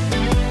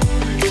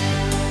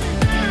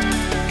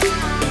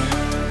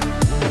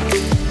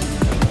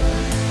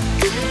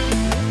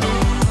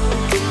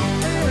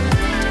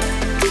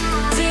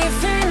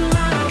 Defend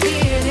my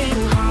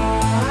beating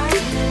heart.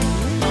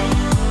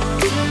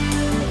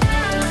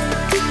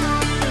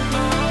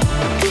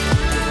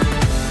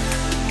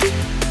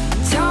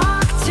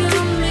 Talk to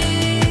me,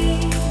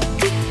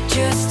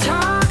 just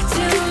talk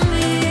to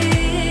me.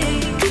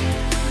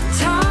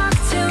 Talk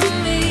to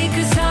me,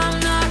 'cause I'm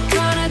not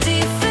gonna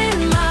defend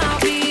my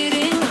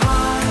beating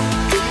heart.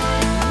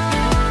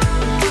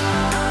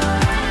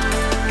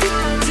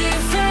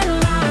 Defend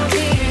my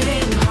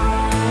beating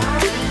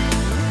heart.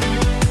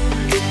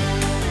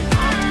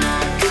 I'm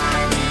not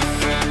gonna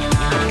defend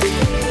my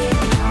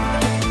beating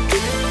heart.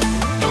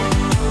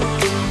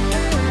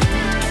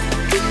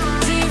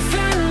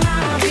 Defend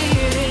my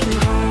beating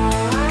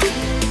heart.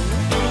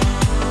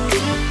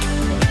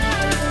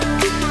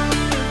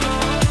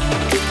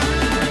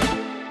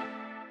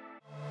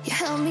 You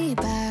held me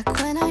back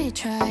when I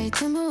tried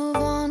to move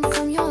on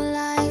from your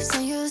life. So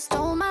you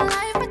stole my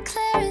life with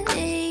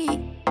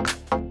clarity.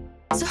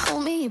 So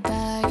hold me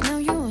back, now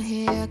you're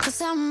here.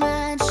 'Cause I'm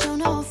mad, show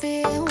no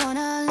fear.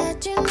 Wanna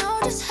let you know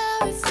just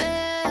how it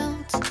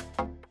felt.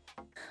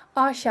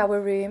 Our shower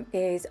room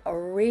is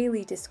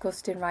really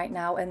disgusting right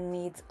now and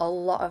needs a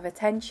lot of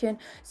attention,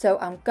 so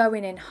I'm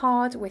going in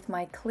hard with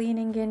my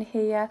cleaning in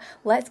here.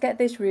 Let's get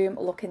this room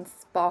looking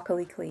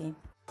sparkly clean.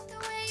 The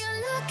way you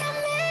look at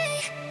me,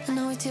 I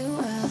know it too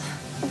well.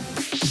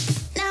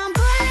 Now I'm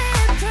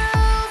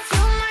bulletproof.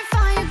 You might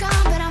find your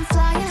gun, but I'm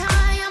flying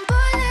high. I'm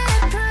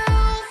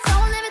bulletproof.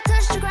 Don't let me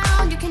touch the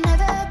ground. You can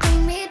never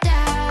bring me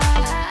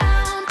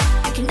down.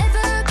 You can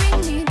never bring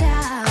me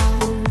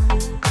down.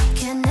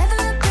 Can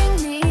never bring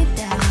me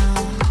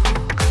down.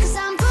 'Cause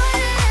I'm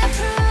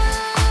bulletproof.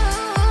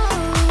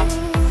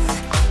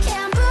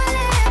 Yeah, I'm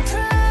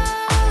bulletproof.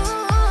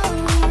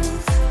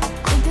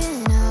 We've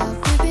been up,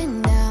 we've been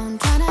down,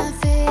 trying to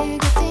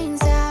figure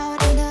things out.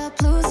 End up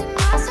losing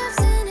my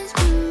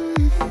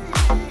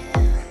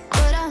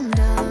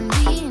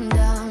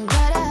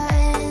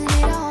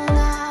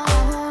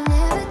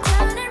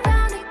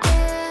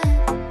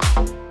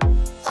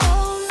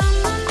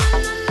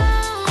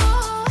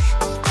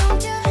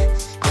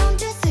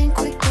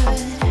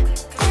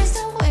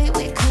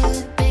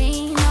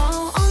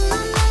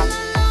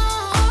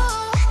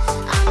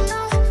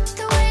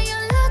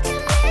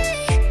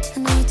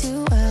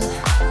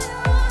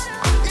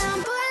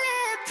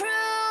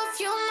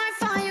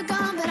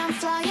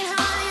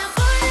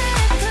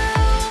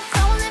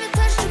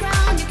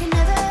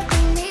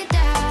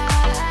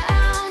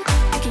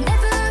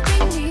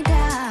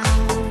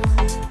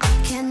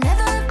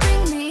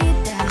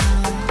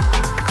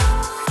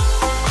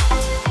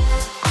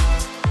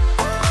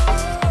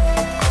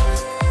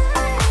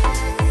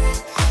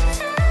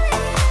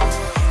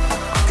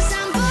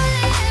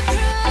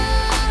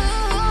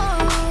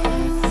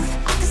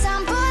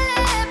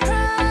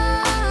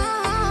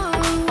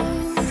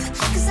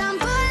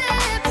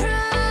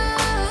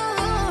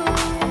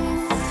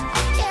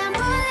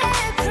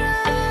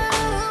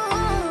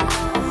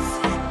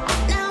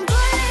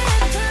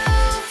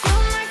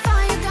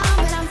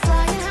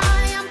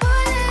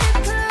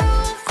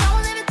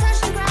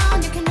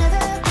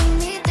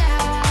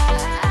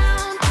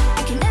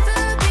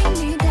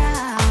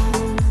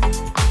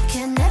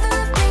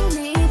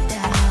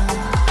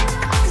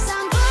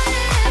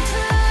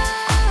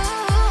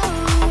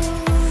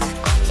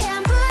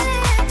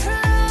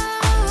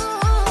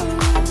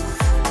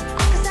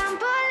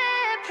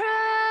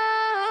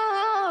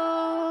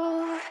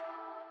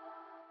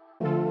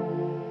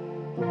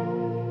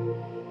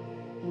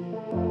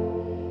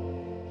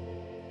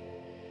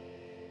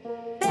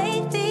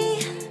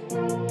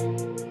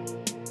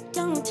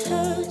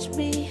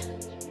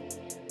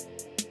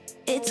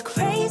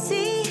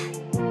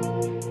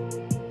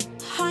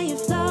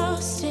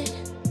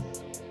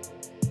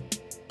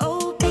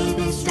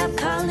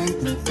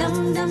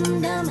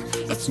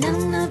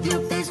none of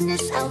your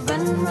business. I'll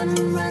run,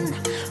 run, run.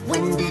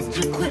 When did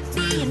you quit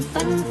being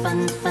fun,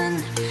 fun,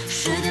 fun?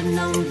 Should've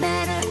known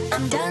better,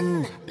 I'm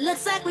done.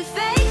 Looks like we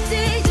faked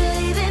it, you're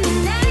leaving me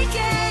naked.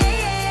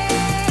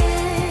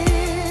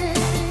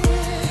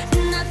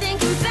 Nothing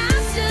can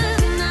faster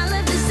than all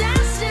of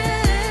disaster.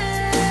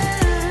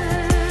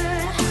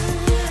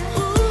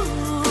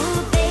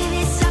 Ooh,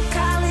 baby, stop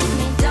calling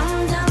me dumb,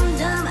 dumb,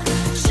 dumb.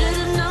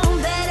 Should've known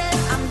better,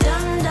 I'm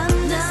done, done,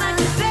 done. Looks like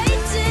we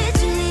faked it,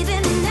 you're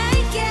leaving me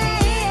naked.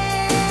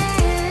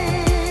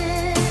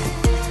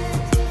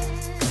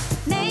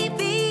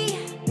 Maybe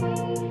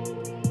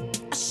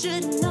I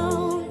should've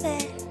known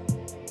that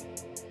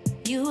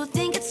you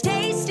think it's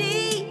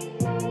tasty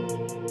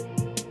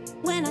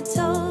when I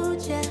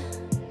told ya.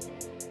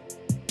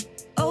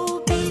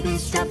 Oh baby,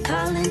 stop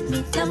calling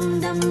me dumb,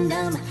 dumb,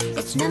 dumb.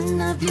 It's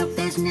none of your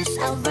business.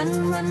 I'll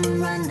run, run,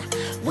 run.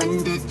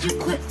 When did you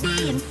quit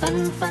being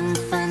fun, fun,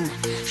 fun?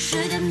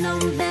 Should've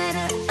known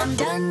better, I'm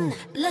done.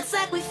 Looks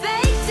like we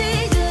faked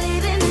it, you're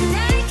leaving me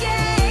naked.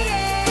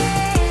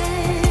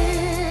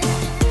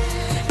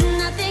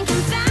 Nothing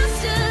can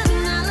faster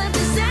than all of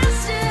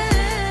disaster.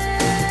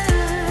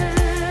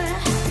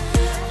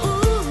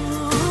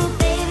 Ooh,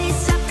 baby,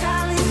 stop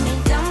calling me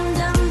dumb,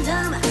 dumb,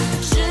 dumb.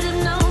 Should've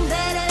known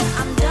better,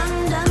 I'm done,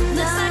 done, done.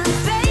 Looks like we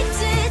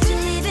faked it,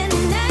 you're leaving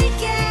me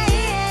naked.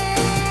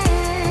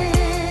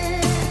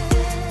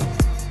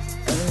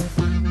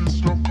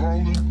 Stop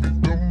calling me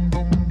dumb,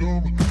 dumb,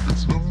 dumb.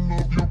 It's none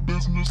of your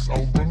business.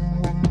 I'll run,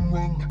 run,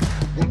 run.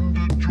 When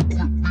did you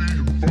quit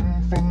being fun,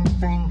 fun,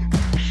 fun?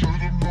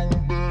 Should've known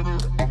better,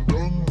 I'm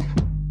done.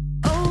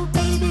 Oh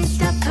baby,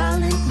 stop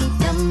calling me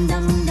dumb,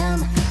 dumb,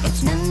 dumb.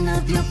 It's none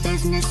of your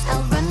business.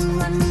 I'll run,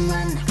 run,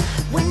 run.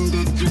 When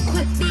did you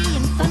quit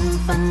being fun,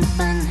 fun,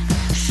 fun?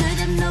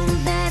 Should've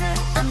known better,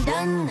 I'm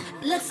done.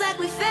 Looks like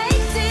we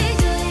faked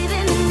it, you're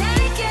leaving me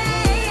naked.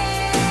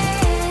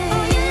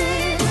 Oh, you're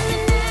leaving me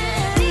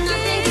naked.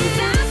 Nothing can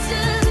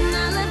faster than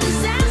all of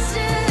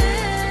disaster.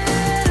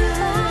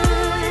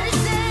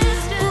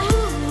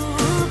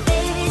 Ooh,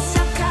 baby,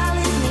 stop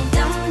calling me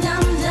dumb,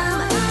 dumb,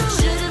 dumb.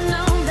 Should've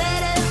known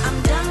better, I'm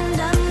done,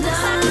 done, done.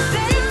 Looks like we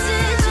faked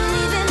it, you're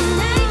leaving me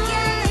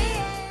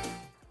naked.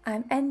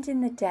 I'm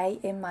ending the day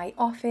in my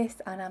office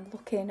and I'm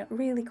looking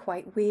really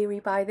quite weary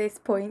by this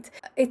point.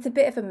 It's a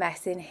bit of a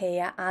mess in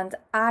here, and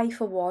I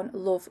for one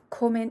love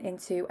coming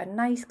into a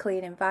nice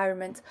clean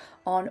environment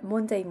on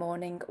Monday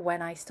morning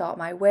when I start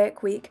my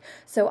work week,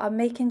 so I'm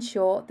making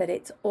sure that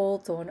it's all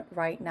done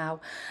right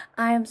now.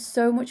 I am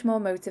so much more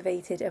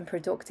motivated and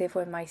productive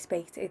when my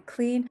space is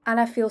clean, and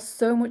I feel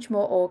so much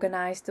more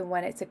organised than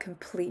when it's a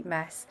complete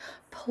mess.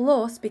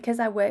 Plus, because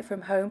I work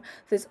from home,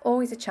 there's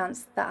always a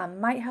chance that I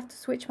might have to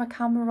switch my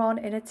camera on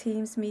in a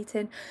Teams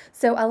meeting,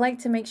 so I like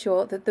to make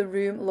sure that the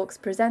room looks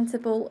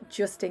presentable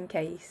just in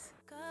case.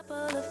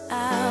 Couple of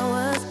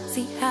hours,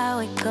 see how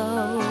it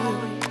goes.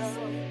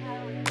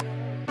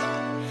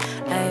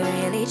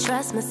 I really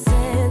trust my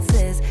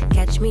senses,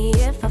 catch me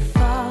if I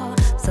fall.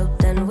 So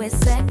done with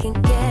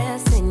second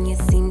guessing, you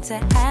seem to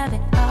have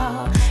it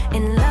all.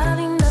 In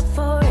loving enough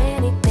for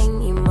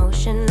anything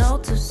emotional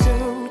too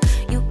soon.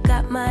 You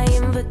got my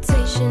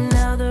invitation,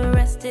 now the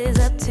rest is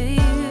up to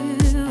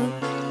you.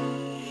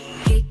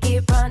 Kick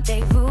it,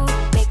 rendezvous,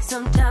 make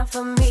some time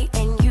for me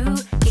and you.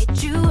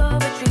 Get you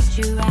over, treat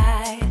you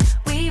right.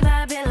 We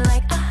vibing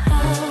like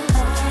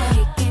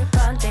Kick it,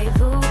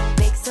 rendezvous,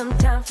 make some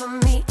time for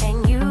me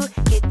and you.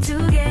 Get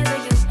together,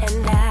 you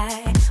and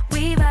I.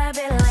 We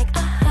vibing like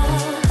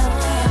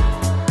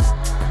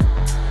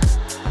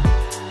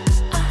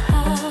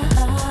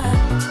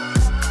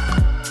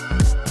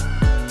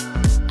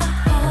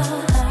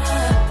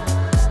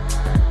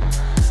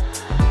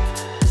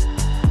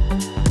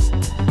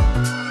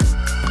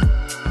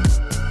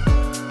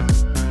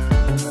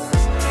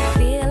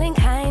feeling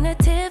kinda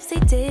tipsy,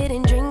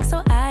 didn't drink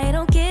so I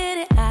don't get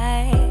it.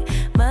 I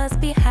must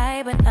be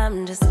high, but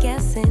I'm just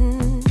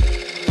guessing.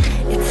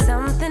 It's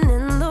something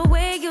in the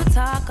way you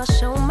talk, I'll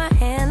show my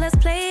hand, let's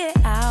play it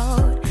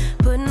out.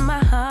 Putting my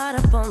heart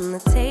up on the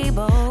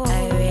table.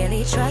 I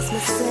really trust my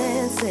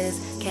senses,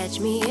 catch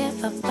me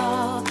if I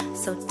fall.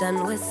 So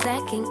done with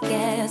second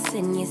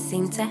guessing, you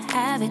seem to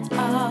have it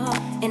all.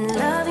 In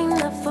loving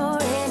enough for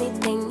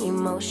anything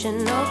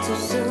emotional too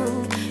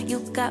soon. You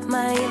got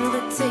my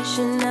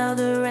invitation, now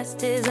the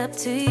rest is up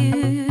to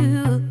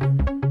you.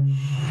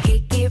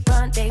 Kick it,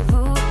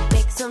 rendezvous,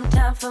 make some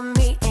time for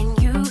me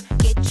and you.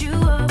 Get you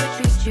over,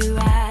 treat you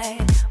right.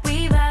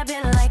 We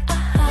vibing like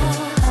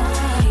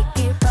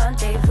Kick it,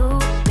 rendezvous,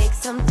 make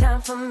some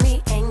time for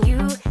me and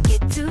you.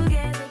 Get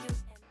together, you.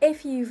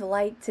 If you've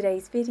liked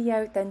today's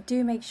video, then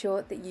do make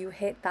sure that you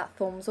hit that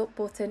thumbs up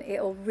button.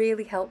 It'll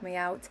really help me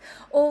out.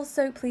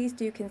 Also, please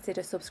do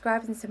consider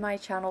subscribing to my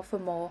channel for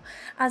more.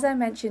 As I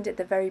mentioned at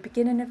the very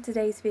beginning of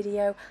today's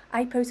video,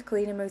 I post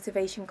cleaner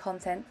motivation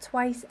content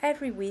twice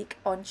every week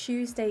on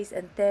Tuesdays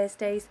and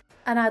Thursdays,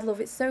 and I'd love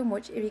it so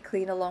much if you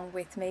clean along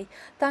with me.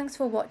 Thanks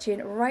for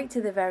watching right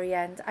to the very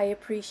end. I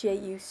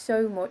appreciate you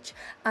so much,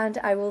 and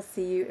I will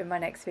see you in my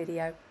next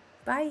video.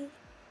 Bye!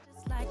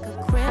 Just like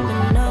a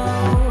criminal.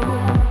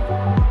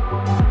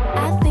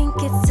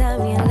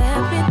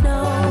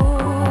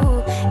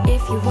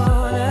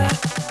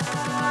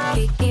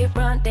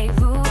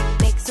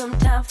 some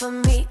time for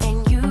me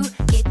and you,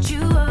 get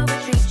you over,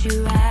 treat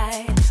you right.